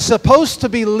guy that was supposed to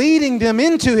be leading them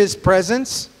into His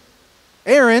presence,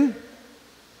 Aaron,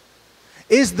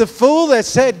 is the fool that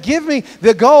said, give me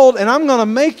the gold and I'm going to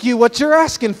make you what you're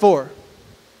asking for.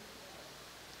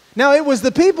 Now, it was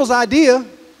the people's idea,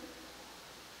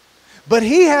 but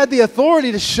he had the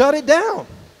authority to shut it down.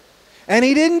 And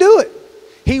he didn't do it.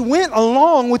 He went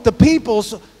along with the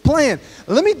people's plan.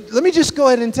 Let me just go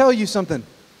ahead and tell you something.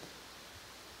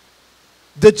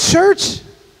 The church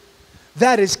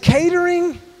that is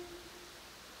catering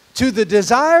to the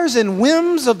desires and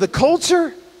whims of the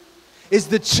culture is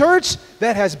the church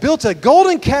that has built a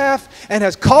golden calf and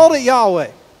has called it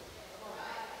Yahweh.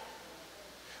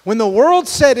 When the world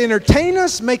said, entertain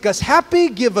us, make us happy,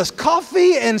 give us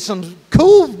coffee and some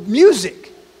cool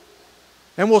music,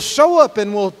 and we'll show up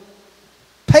and we'll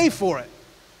pay for it.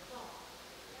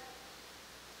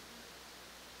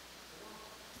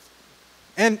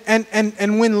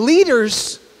 And when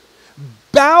leaders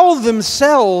bow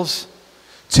themselves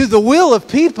to the will of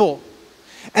people,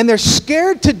 and they're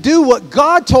scared to do what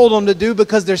God told them to do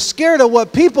because they're scared of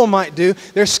what people might do.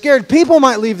 They're scared people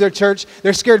might leave their church.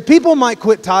 They're scared people might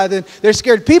quit tithing. They're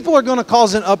scared people are going to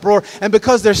cause an uproar. And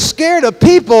because they're scared of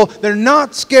people, they're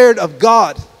not scared of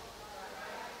God.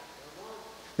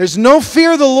 There's no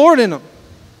fear of the Lord in them.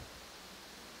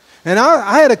 And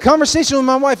I had a conversation with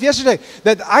my wife yesterday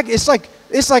that it's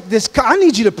like this. I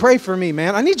need you to pray for me,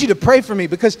 man. I need you to pray for me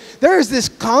because there is this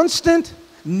constant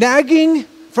nagging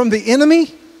from the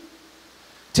enemy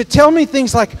to tell me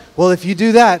things like, well, if you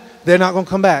do that, they're not going to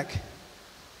come back.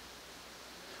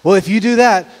 Well, if you do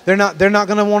that, they're not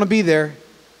going to want to be there.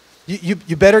 You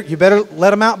better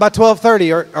let them out by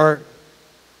 12:30 or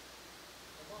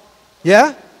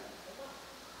yeah?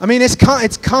 I mean, it's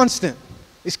constant.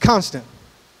 It's constant.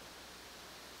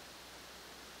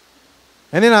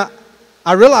 And then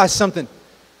I realized something.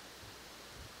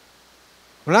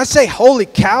 When I say holy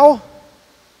cow,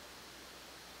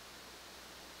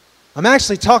 I'm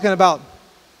actually talking about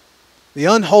the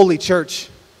unholy church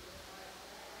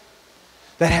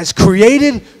that has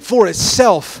created for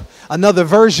itself another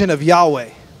version of Yahweh.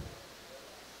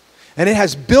 And it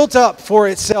has built up for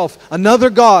itself another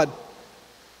God.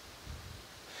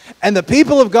 And the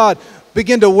people of God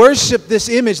begin to worship this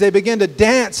image. They begin to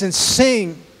dance and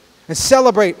sing and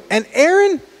celebrate. And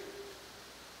Aaron,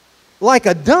 like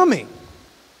a dummy,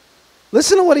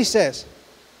 listen to what he says.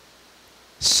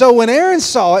 So when Aaron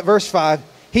saw it, verse 5,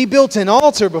 he built an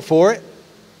altar before it.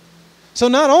 So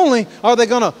not only are they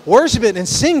going to worship it and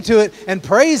sing to it and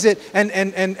praise it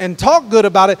and talk good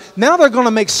about it, now they're going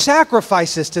to make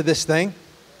sacrifices to this thing.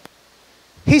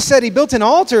 He said he built an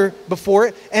altar before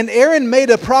it, and Aaron made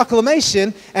a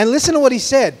proclamation. And listen to what he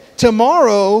said.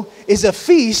 Tomorrow is a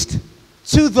feast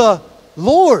to the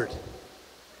Lord.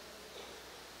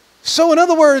 So in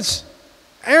other words,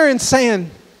 Aaron's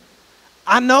saying,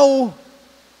 I know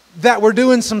that we're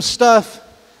doing some stuff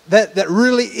that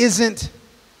really isn't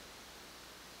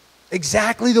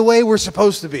exactly the way we're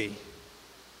supposed to be.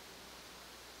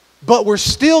 But we're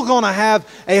still going to have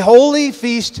a holy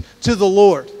feast to the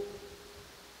Lord.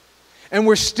 And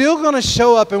we're still going to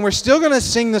show up, and we're still going to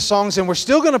sing the songs, and we're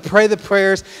still going to pray the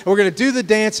prayers, and we're going to do the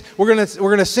dance, we're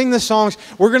going to sing the songs,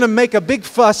 we're going to make a big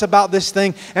fuss about this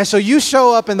thing. And so you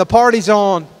show up and the party's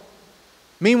on.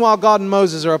 Meanwhile, God and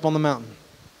Moses are up on the mountain.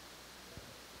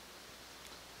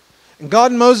 And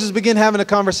God and Moses begin having a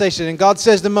conversation. And God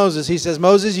says to Moses, he says,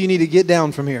 Moses, you need to get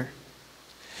down from here.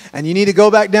 And you need to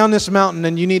go back down this mountain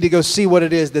and you need to go see what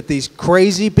it is that these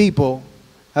crazy people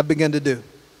have begun to do.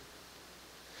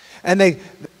 And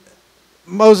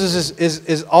Moses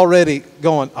is already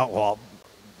going, oh, well,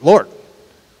 Lord,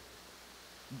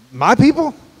 my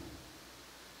people?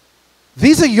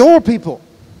 These are your people.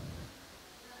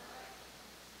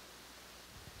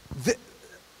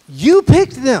 You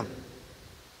picked them.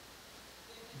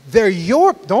 They're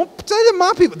your, don't say they're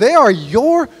my people. They are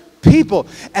your people.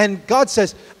 And God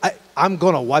says, I'm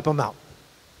going to wipe them out.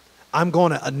 I'm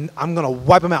going to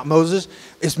wipe them out. Moses,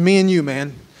 it's me and you,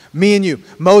 man. Me and you.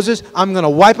 Moses, I'm going to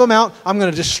wipe them out. I'm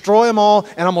going to destroy them all.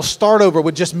 And I'm going to start over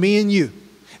with just me and you.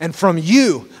 And from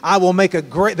you, I will make the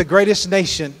greatest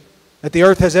nation that the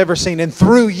earth has ever seen. And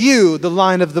through you, the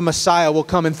line of the Messiah will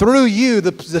come. And through you,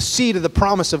 the seed of the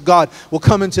promise of God will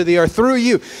come into the earth. Through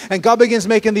you. And God begins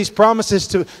making these promises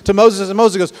to Moses. And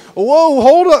Moses goes, whoa,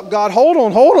 hold up, God. Hold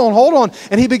on.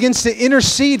 And he begins to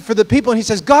intercede for the people. And he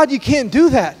says, God, you can't do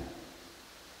that.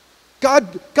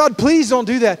 God, please don't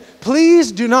do that.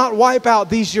 Please do not wipe out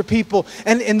these your people.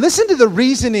 And listen to the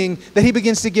reasoning that he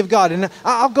begins to give God. And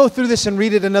I'll go through this and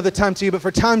read it another time to you, but for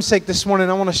time's sake this morning,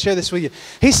 I want to share this with you.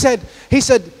 He said,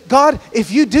 God, if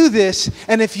you do this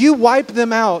and if you wipe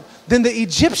them out, then the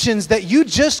Egyptians that you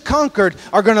just conquered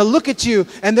are going to look at you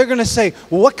and they're going to say,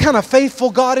 well, what kind of faithful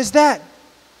God is that?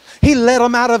 He let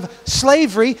them out of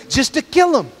slavery just to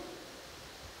kill them.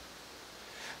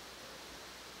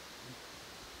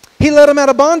 He let them out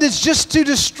of bondage just to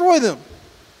destroy them.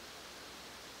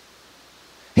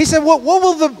 He said, what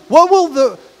will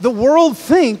the world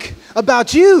think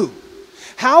about you?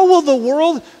 How will the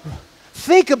world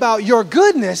think about your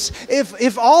goodness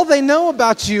if all they know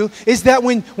about you is that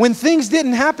when things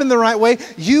didn't happen the right way,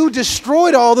 you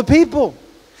destroyed all the people?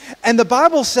 And the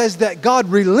Bible says that God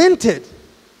relented.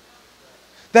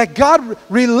 That God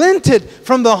relented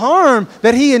from the harm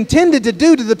that he intended to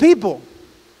do to the people.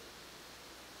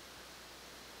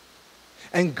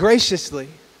 And graciously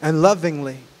and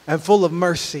lovingly and full of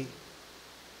mercy,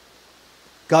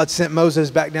 God sent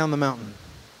Moses back down the mountain.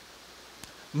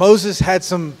 Moses had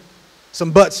some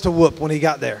butts to whoop when he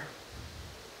got there.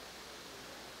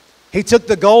 He took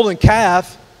the golden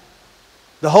calf,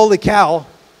 the holy cow,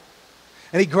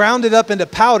 and he ground it up into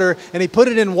powder and he put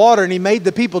it in water and he made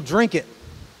the people drink it.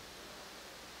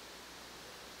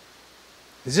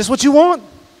 Is this what you want?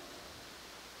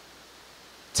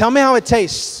 Tell me how it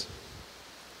tastes.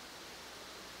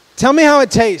 Tell me how it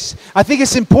tastes. I think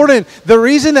it's important. The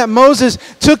reason that Moses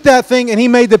took that thing and he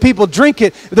made the people drink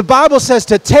it, the Bible says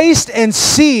to taste and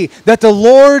see that the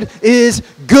Lord is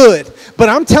good. But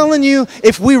I'm telling you,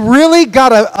 if we really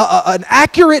got an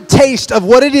accurate taste of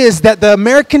what it is that the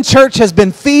American church has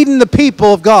been feeding the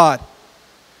people of God,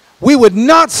 we would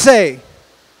not say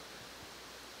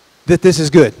that this is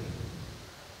good.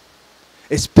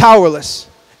 It's powerless.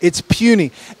 It's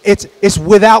puny. It's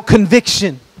without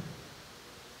conviction.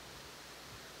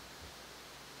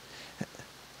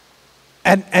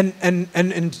 And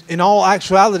in all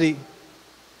actuality,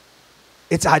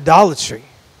 it's idolatry.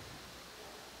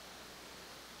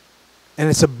 And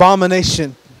it's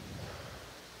abomination.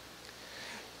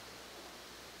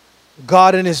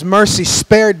 God in his mercy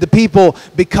spared the people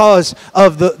because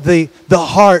of the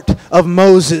heart of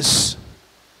Moses.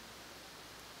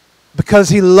 Because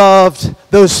he loved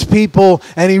those people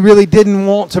and he really didn't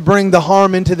want to bring the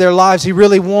harm into their lives. He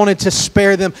really wanted to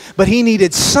spare them. But he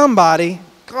needed somebody.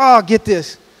 Oh, get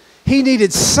this. He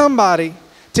needed somebody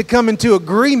to come into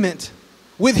agreement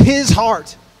with his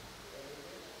heart.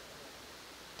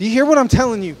 Do you hear what I'm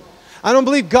telling you? I don't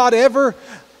believe God ever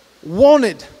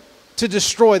wanted to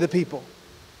destroy the people.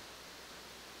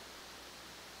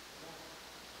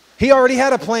 He already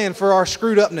had a plan for our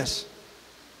screwed upness.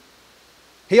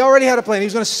 He already had a plan. He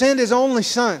was going to send his only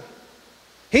son.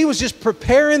 He was just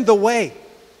preparing the way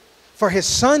for his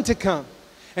son to come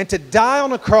and to die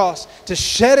on a cross, to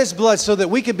shed his blood so that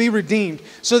we could be redeemed,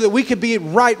 so that we could be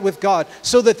right with God,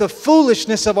 so that the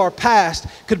foolishness of our past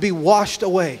could be washed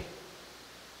away.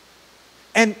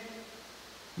 And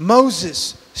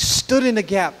Moses stood in the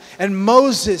gap, and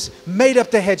Moses made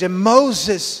up the hedge, and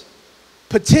Moses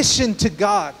petitioned to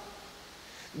God.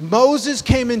 Moses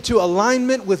came into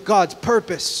alignment with God's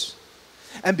purpose.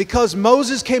 And because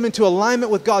Moses came into alignment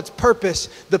with God's purpose,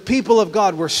 the people of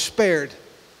God were spared.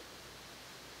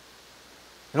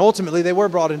 And ultimately, they were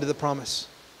brought into the promise.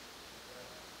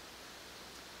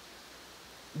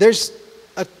 There's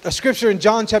a scripture in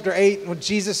John chapter 8 when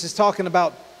Jesus is talking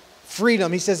about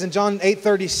freedom. He says in John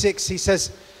 8:36, he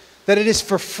says that it is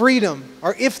for freedom,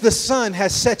 or if the Son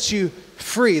has set you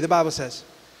free, the Bible says.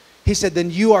 He said, then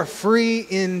you are free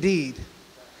indeed.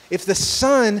 If the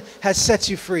Son has set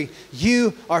you free,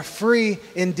 you are free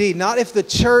indeed. Not if the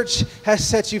church has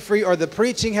set you free or the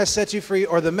preaching has set you free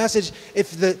or the message.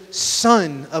 If the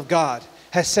Son of God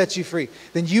has set you free,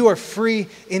 then you are free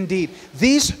indeed.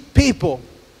 These people,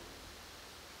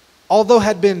 although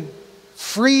had been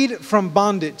freed from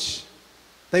bondage,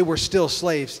 they were still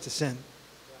slaves to sin.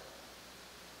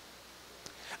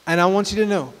 And I want you to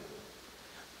know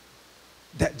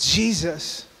that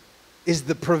Jesus is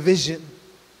the provision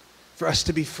for us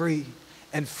to be free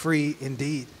and free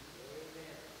indeed.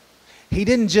 He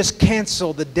didn't just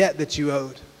cancel the debt that you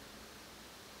owed.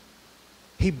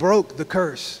 He broke the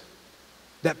curse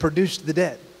that produced the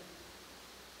debt.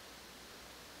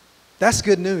 That's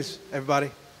good news, everybody.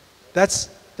 That's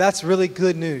really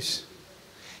good news.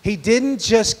 He didn't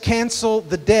just cancel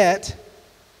the debt,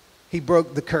 He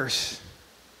broke the curse.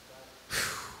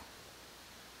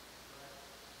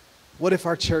 What if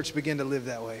our church began to live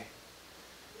that way?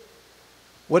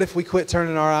 What if we quit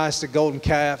turning our eyes to golden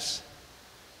calves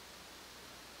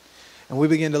and we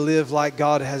begin to live like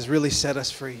God has really set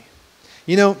us free?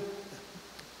 You know,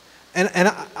 and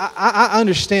I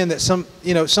understand that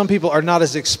some people are not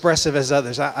as expressive as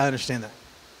others. I understand that.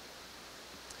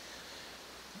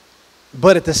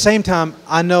 But at the same time,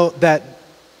 I know that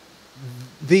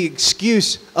the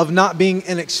excuse of not being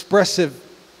an expressive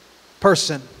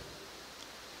person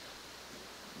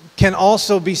can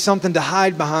also be something to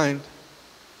hide behind.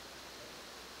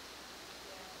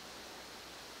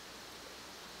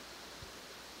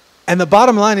 And the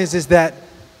bottom line is that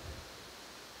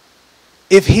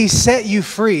if He set you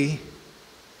free,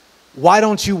 why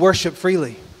don't you worship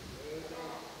freely?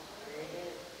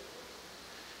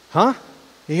 Huh?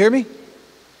 You hear me?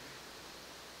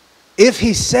 If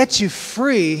He set you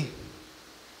free,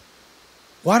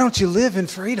 why don't you live in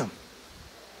freedom?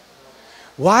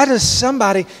 Why does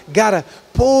somebody gotta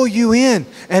pull you in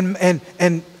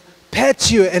and pet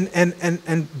you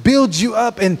and build you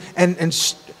up and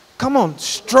come on,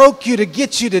 stroke you to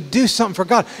get you to do something for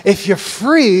God? If you're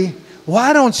free,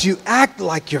 why don't you act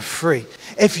like you're free?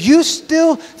 If you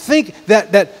still think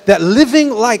that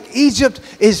living like Egypt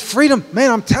is freedom,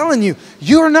 man, I'm telling you,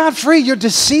 you're not free. You're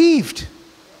deceived.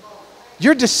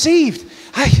 You're deceived.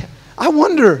 I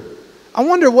wonder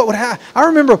what would happen. I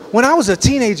remember when I was a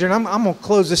teenager, and I'm going to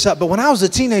close this up, but when I was a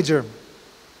teenager,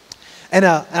 and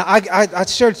I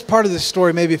shared part of this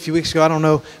story maybe a few weeks ago. I don't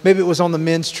know. Maybe it was on the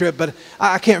men's trip, but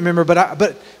I can't remember.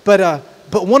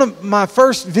 But one of my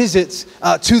first visits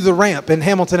to the ramp in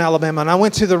Hamilton, Alabama, and I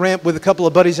went to the ramp with a couple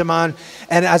of buddies of mine.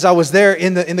 And as I was there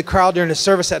in the crowd during the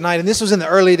service that night, and this was in the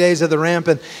early days of the ramp,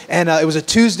 and it was a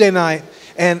Tuesday night.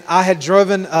 And I had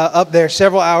driven up there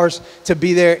several hours to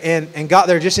be there and got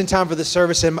there just in time for the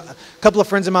service. And a couple of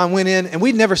friends of mine went in, and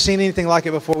we'd never seen anything like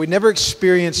it before. We'd never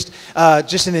experienced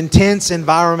just an intense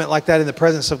environment like that in the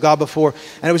presence of God before.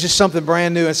 And it was just something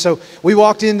brand new. And so we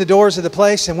walked in the doors of the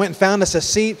place and went and found us a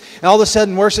seat. And all of a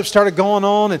sudden, worship started going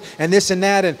on and this and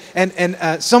that.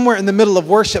 And somewhere in the middle of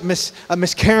worship, Miss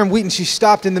Karen Wheaton, she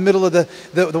stopped in the middle of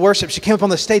the worship. She came up on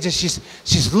the stage, and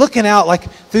she's looking out like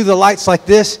through the lights like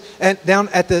this and down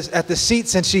at the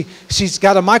seats, and she's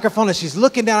got a microphone, and she's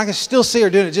looking down. I can still see her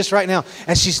doing it just right now,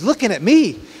 and she's looking at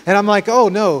me, and I'm like, oh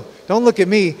no, don't look at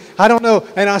me, I don't know.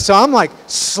 And so I'm like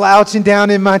slouching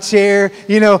down in my chair,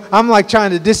 I'm like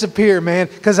trying to disappear, man,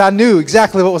 because I knew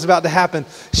exactly what was about to happen.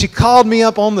 She called me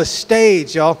up on the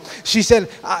stage, y'all. She said,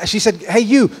 hey,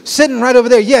 you sitting right over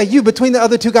there, yeah, you between the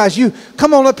other two guys, you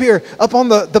come on up here, up on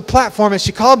the platform. And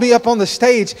she called me up on the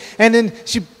stage, and then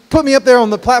she put me up there on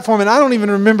the platform, and I don't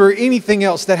even remember anything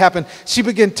else that happened. She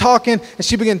began talking, and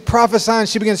she began prophesying.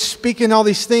 She began speaking all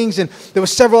these things, and there were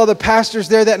several other pastors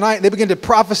there that night. They began to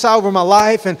prophesy over my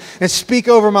life and speak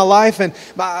over my life. And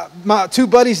my two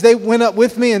buddies, they went up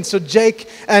with me, and so Jake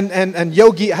and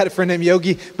Yogi, I had a friend named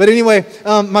Yogi, but anyway,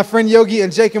 my friend Yogi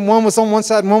and Jake, and one was on one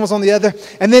side and one was on the other.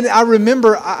 And then I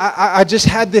remember I just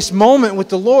had this moment with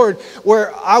the Lord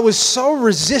where I was so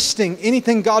resisting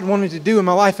anything God wanted to do in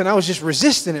my life, and I was just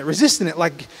resisting it,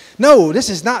 like, no, this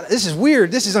is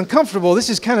weird, this is uncomfortable, this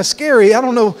is kind of scary, I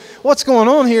don't know what's going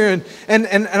on here,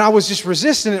 and I was just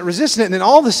resisting it, and then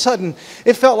all of a sudden,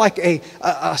 it felt like a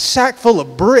sack full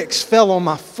of bricks fell on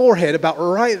my forehead about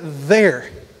right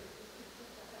there.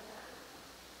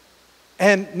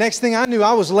 And next thing I knew,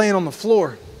 I was laying on the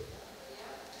floor.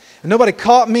 And nobody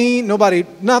caught me,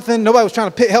 nothing, nobody was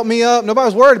trying to help me up, nobody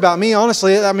was worried about me,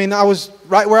 honestly. I mean, I was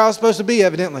right where I was supposed to be,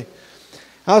 evidently.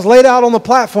 I was laid out on the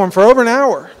platform for over an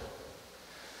hour.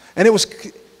 And it was,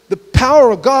 the power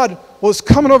of God was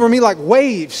coming over me like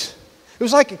waves. It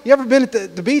was like, you ever been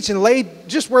at the beach and laid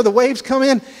just where the waves come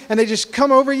in and they just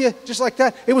come over you just like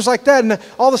that? It was like that, and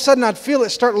all of a sudden I'd feel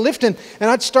it start lifting, and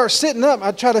I'd start sitting up.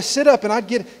 I'd try to sit up, and I'd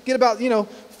get about 4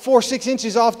 or 6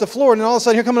 inches off the floor, and then all of a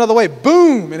sudden here come another wave,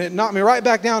 boom, and it knocked me right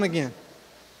back down again.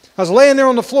 I was laying there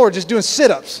on the floor just doing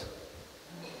sit-ups.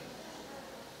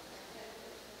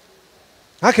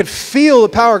 I could feel the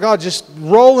power of God just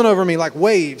rolling over me like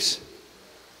waves.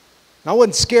 I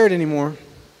wasn't scared anymore.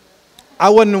 I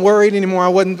wasn't worried anymore. I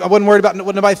wasn't worried about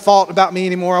what nobody thought about me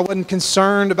anymore. I wasn't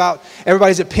concerned about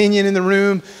everybody's opinion in the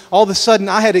room. All of a sudden,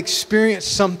 I had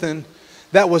experienced something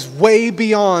that was way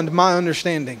beyond my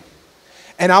understanding.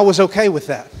 And I was okay with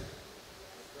that.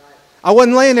 I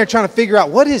wasn't laying there trying to figure out,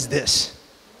 what is this?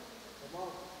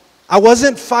 I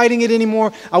wasn't fighting it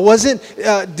anymore. I wasn't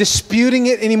disputing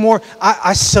it anymore.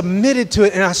 I submitted to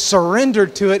it, and I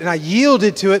surrendered to it, and I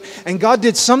yielded to it. And God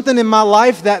did something in my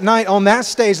life that night on that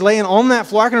stage, laying on that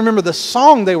floor. I can remember the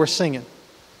song they were singing.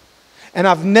 And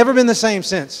I've never been the same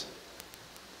since.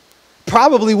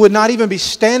 Probably would not even be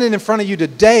standing in front of you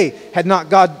today had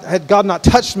God not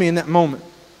touched me in that moment.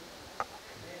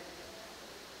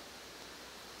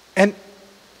 And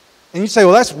you say,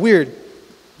 well, that's weird.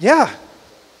 Yeah.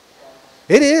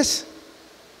 It is.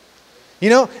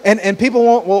 And people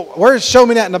won't, well, show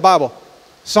me that in the Bible?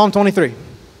 Psalm 23.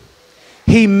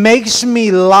 He makes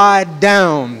me lie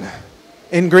down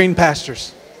in green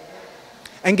pastures.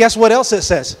 And guess what else it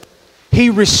says? He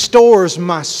restores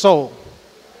my soul.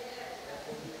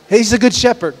 He's a good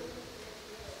shepherd.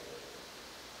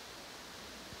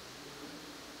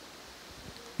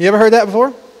 You ever heard that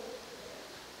before?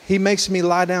 He makes me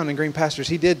lie down in green pastures.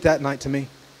 He did that night to me.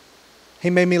 He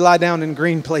made me lie down in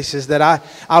green places that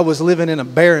I was living in a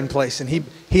barren place. And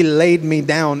he laid me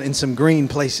down in some green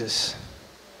places.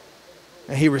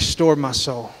 And He restored my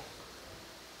soul.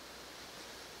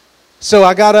 So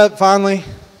I got up finally.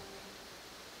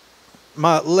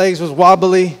 My legs was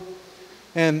wobbly.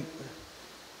 And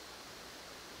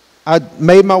I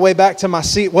made my way back to my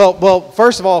seat. Well,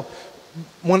 first of all,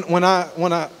 when I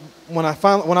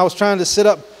was trying to sit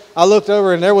up, I looked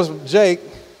over and there was Jake.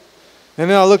 And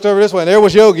then I looked over this way, and there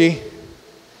was Yogi.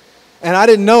 And I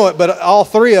didn't know it, but all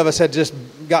three of us had just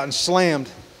gotten slammed.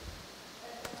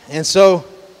 And so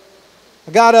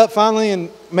I got up finally and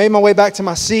made my way back to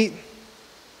my seat.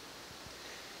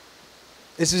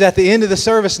 This is at the end of the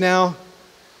service now.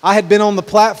 I had been on the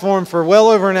platform for well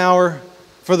over an hour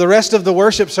for the rest of the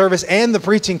worship service and the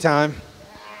preaching time.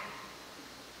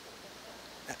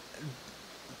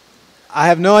 I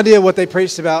have no idea what they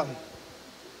preached about.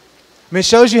 I mean, it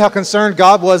shows you how concerned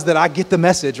God was that I get the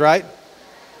message, right?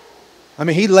 I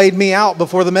mean, He laid me out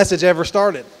before the message ever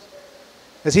started.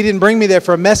 Because He didn't bring me there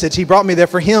for a message. He brought me there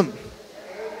for Him.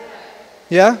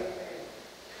 Yeah?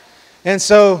 And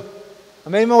so I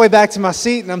made my way back to my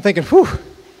seat, and I'm thinking, whew,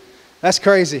 that's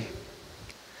crazy.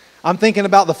 I'm thinking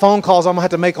about the phone calls I'm going to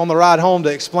have to make on the ride home to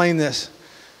explain this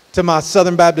to my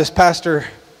Southern Baptist pastor,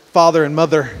 father, and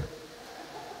mother,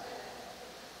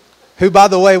 who, by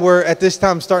the way, were at this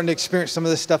time starting to experience some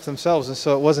of this stuff themselves. And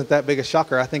so it wasn't that big a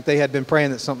shocker. I think they had been praying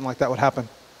that something like that would happen.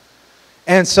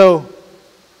 And so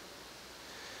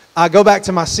I go back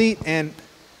to my seat, and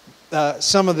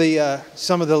some of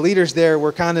the leaders there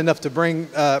were kind enough to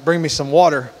bring me some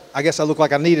water. I guess I looked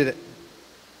like I needed it.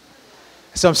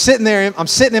 So I'm sitting there, I'm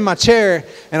sitting in my chair,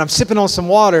 and I'm sipping on some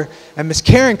water, and Miss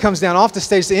Karen comes down off the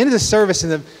stage at the end of the service,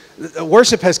 and the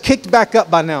worship has kicked back up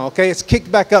by now, okay? It's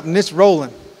kicked back up, and it's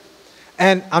rolling.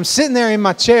 And I'm sitting there in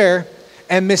my chair,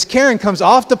 and Miss Karen comes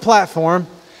off the platform.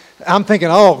 I'm thinking,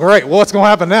 oh, great, well, what's going to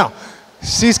happen now?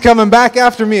 She's coming back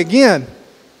after me again.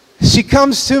 She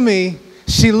comes to me.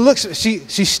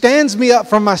 She stands me up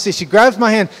from my seat. She grabs my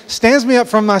hand, stands me up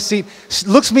from my seat,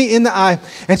 looks me in the eye,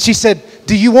 and she said,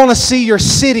 do you want to see your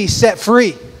city set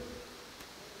free?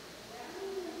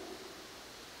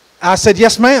 I said,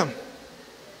 yes, ma'am.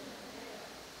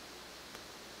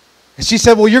 And she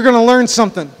said, well, you're going to learn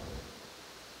something.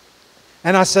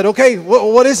 And I said, okay,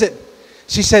 what is it?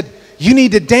 She said, you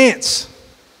need to dance.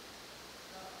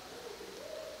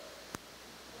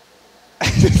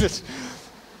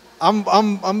 I'm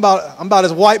about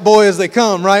as white boy as they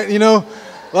come, right? You know,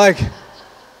 like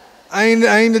I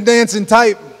ain't the dancing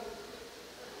type.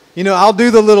 You know, I'll do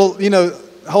the little,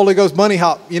 Holy Ghost bunny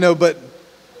hop, but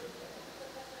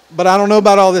I don't know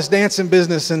about all this dancing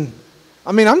business. And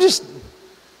I mean, I'm just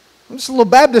a little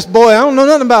Baptist boy. I don't know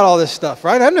nothing about all this stuff,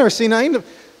 right? I've never seen.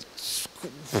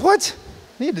 What?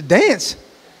 I need to dance.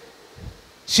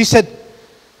 She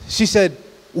said,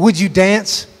 would you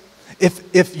dance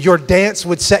if your dance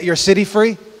would set your city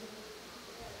free?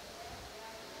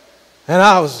 And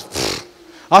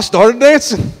I started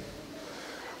dancing.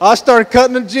 I started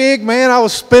cutting a jig, man. I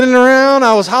was spinning around.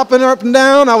 I was hopping up and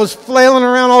down. I was flailing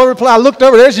around all over the place. I looked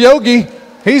over, there's Yogi.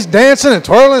 He's dancing and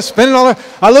twirling and spinning all over.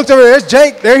 I looked over, there's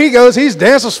Jake. There he goes. He's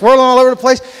dancing, swirling all over the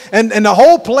place. And the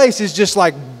whole place is just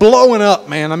like blowing up,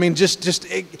 man. I mean,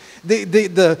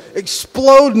 the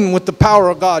exploding with the power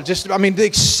of God. The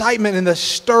excitement and the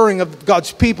stirring of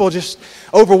God's people just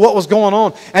over what was going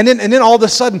on. And then all of a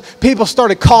sudden, people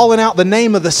started calling out the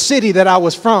name of the city that I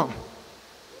was from.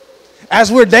 As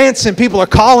we're dancing, people are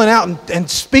calling out and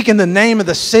speaking the name of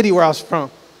the city where I was from.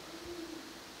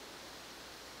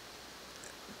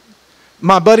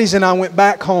 My buddies and I went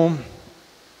back home,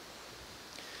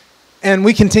 and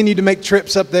we continued to make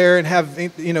trips up there and have,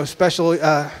 special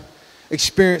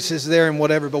experiences there and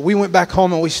whatever. But we went back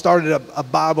home and we started a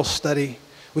Bible study.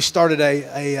 We started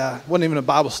wasn't even a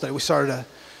Bible study. We started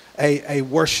a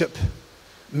worship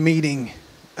meeting.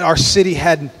 Our city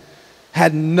had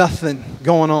nothing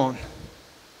going on.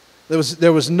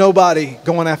 There was nobody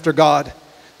going after God.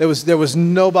 There was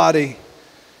nobody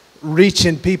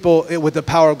reaching people with the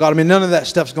power of God. I mean, none of that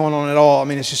stuff's going on at all. I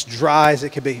mean, it's just dry as it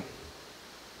could be.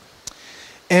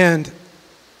 And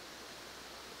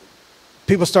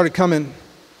people started coming.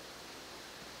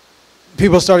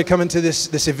 People started coming to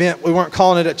this event. We weren't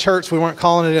calling it a church. We weren't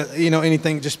calling it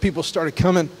anything. Just people started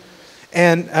coming.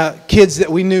 And kids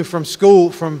that we knew from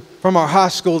school, from our high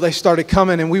school, they started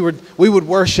coming, and we would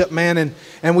worship, man.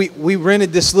 And we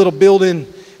rented this little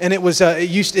building, and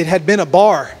it had been a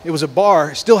bar. It was a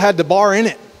bar. It still had the bar in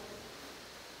it.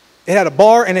 It had a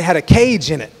bar and it had a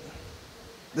cage in it.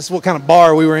 This is what kind of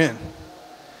bar we were in.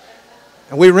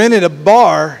 And we rented a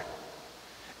bar,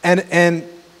 and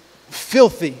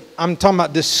filthy. I'm talking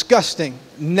about disgusting,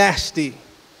 nasty.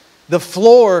 The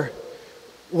floor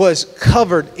was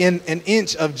covered in an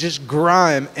inch of just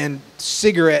grime and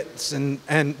cigarettes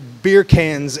and beer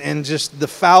cans and just the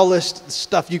foulest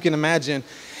stuff you can imagine.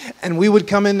 And we would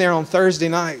come in there on Thursday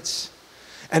nights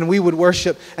and we would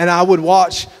worship, and I would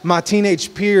watch my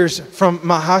teenage peers from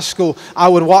my high school. I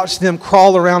would watch them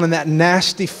crawl around in that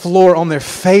nasty floor on their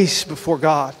face before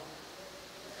God.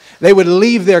 They would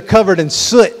leave there covered in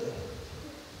soot.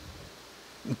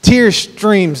 Tear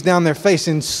streams down their face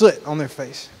and soot on their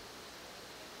face.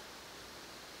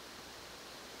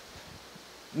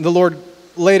 The Lord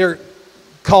later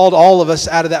called all of us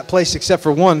out of that place except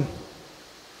for one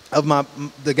of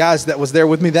the guys that was there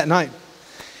with me that night.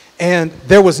 And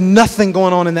there was nothing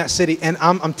going on in that city. And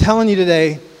I'm telling you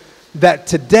today that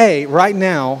today, right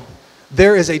now,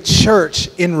 there is a church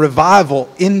in revival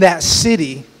in that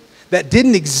city that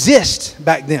didn't exist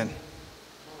back then.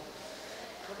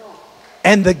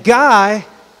 And the guy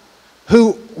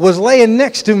who was laying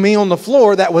next to me on the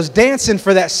floor that was dancing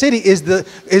for that city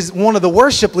is one of the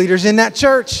worship leaders in that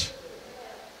church.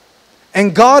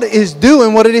 And God is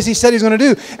doing what it is He said He's going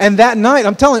to do. And that night,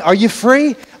 I'm telling you, are you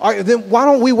free? Then why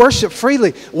don't we worship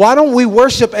freely? Why don't we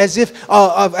worship as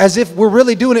if we're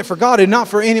really doing it for God and not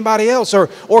for anybody else,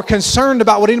 or concerned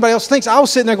about what anybody else thinks? I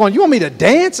was sitting there going, you want me to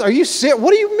dance? Are you serious?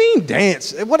 What do you mean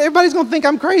dance? What, everybody's going to think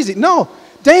I'm crazy. No,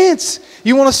 dance.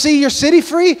 You want to see your city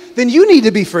free? Then you need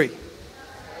to be free.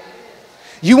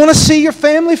 You want to see your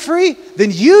family free?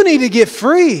 Then you need to get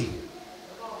free.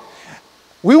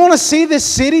 We want to see this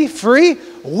city free?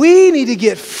 We need to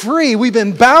get free. We've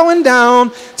been bowing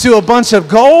down to a bunch of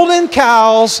golden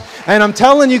cows, and I'm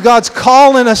telling you, God's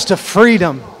calling us to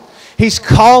freedom. He's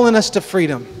calling us to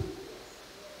freedom.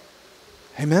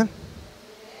 Amen?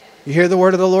 You hear the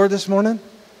word of the Lord this morning?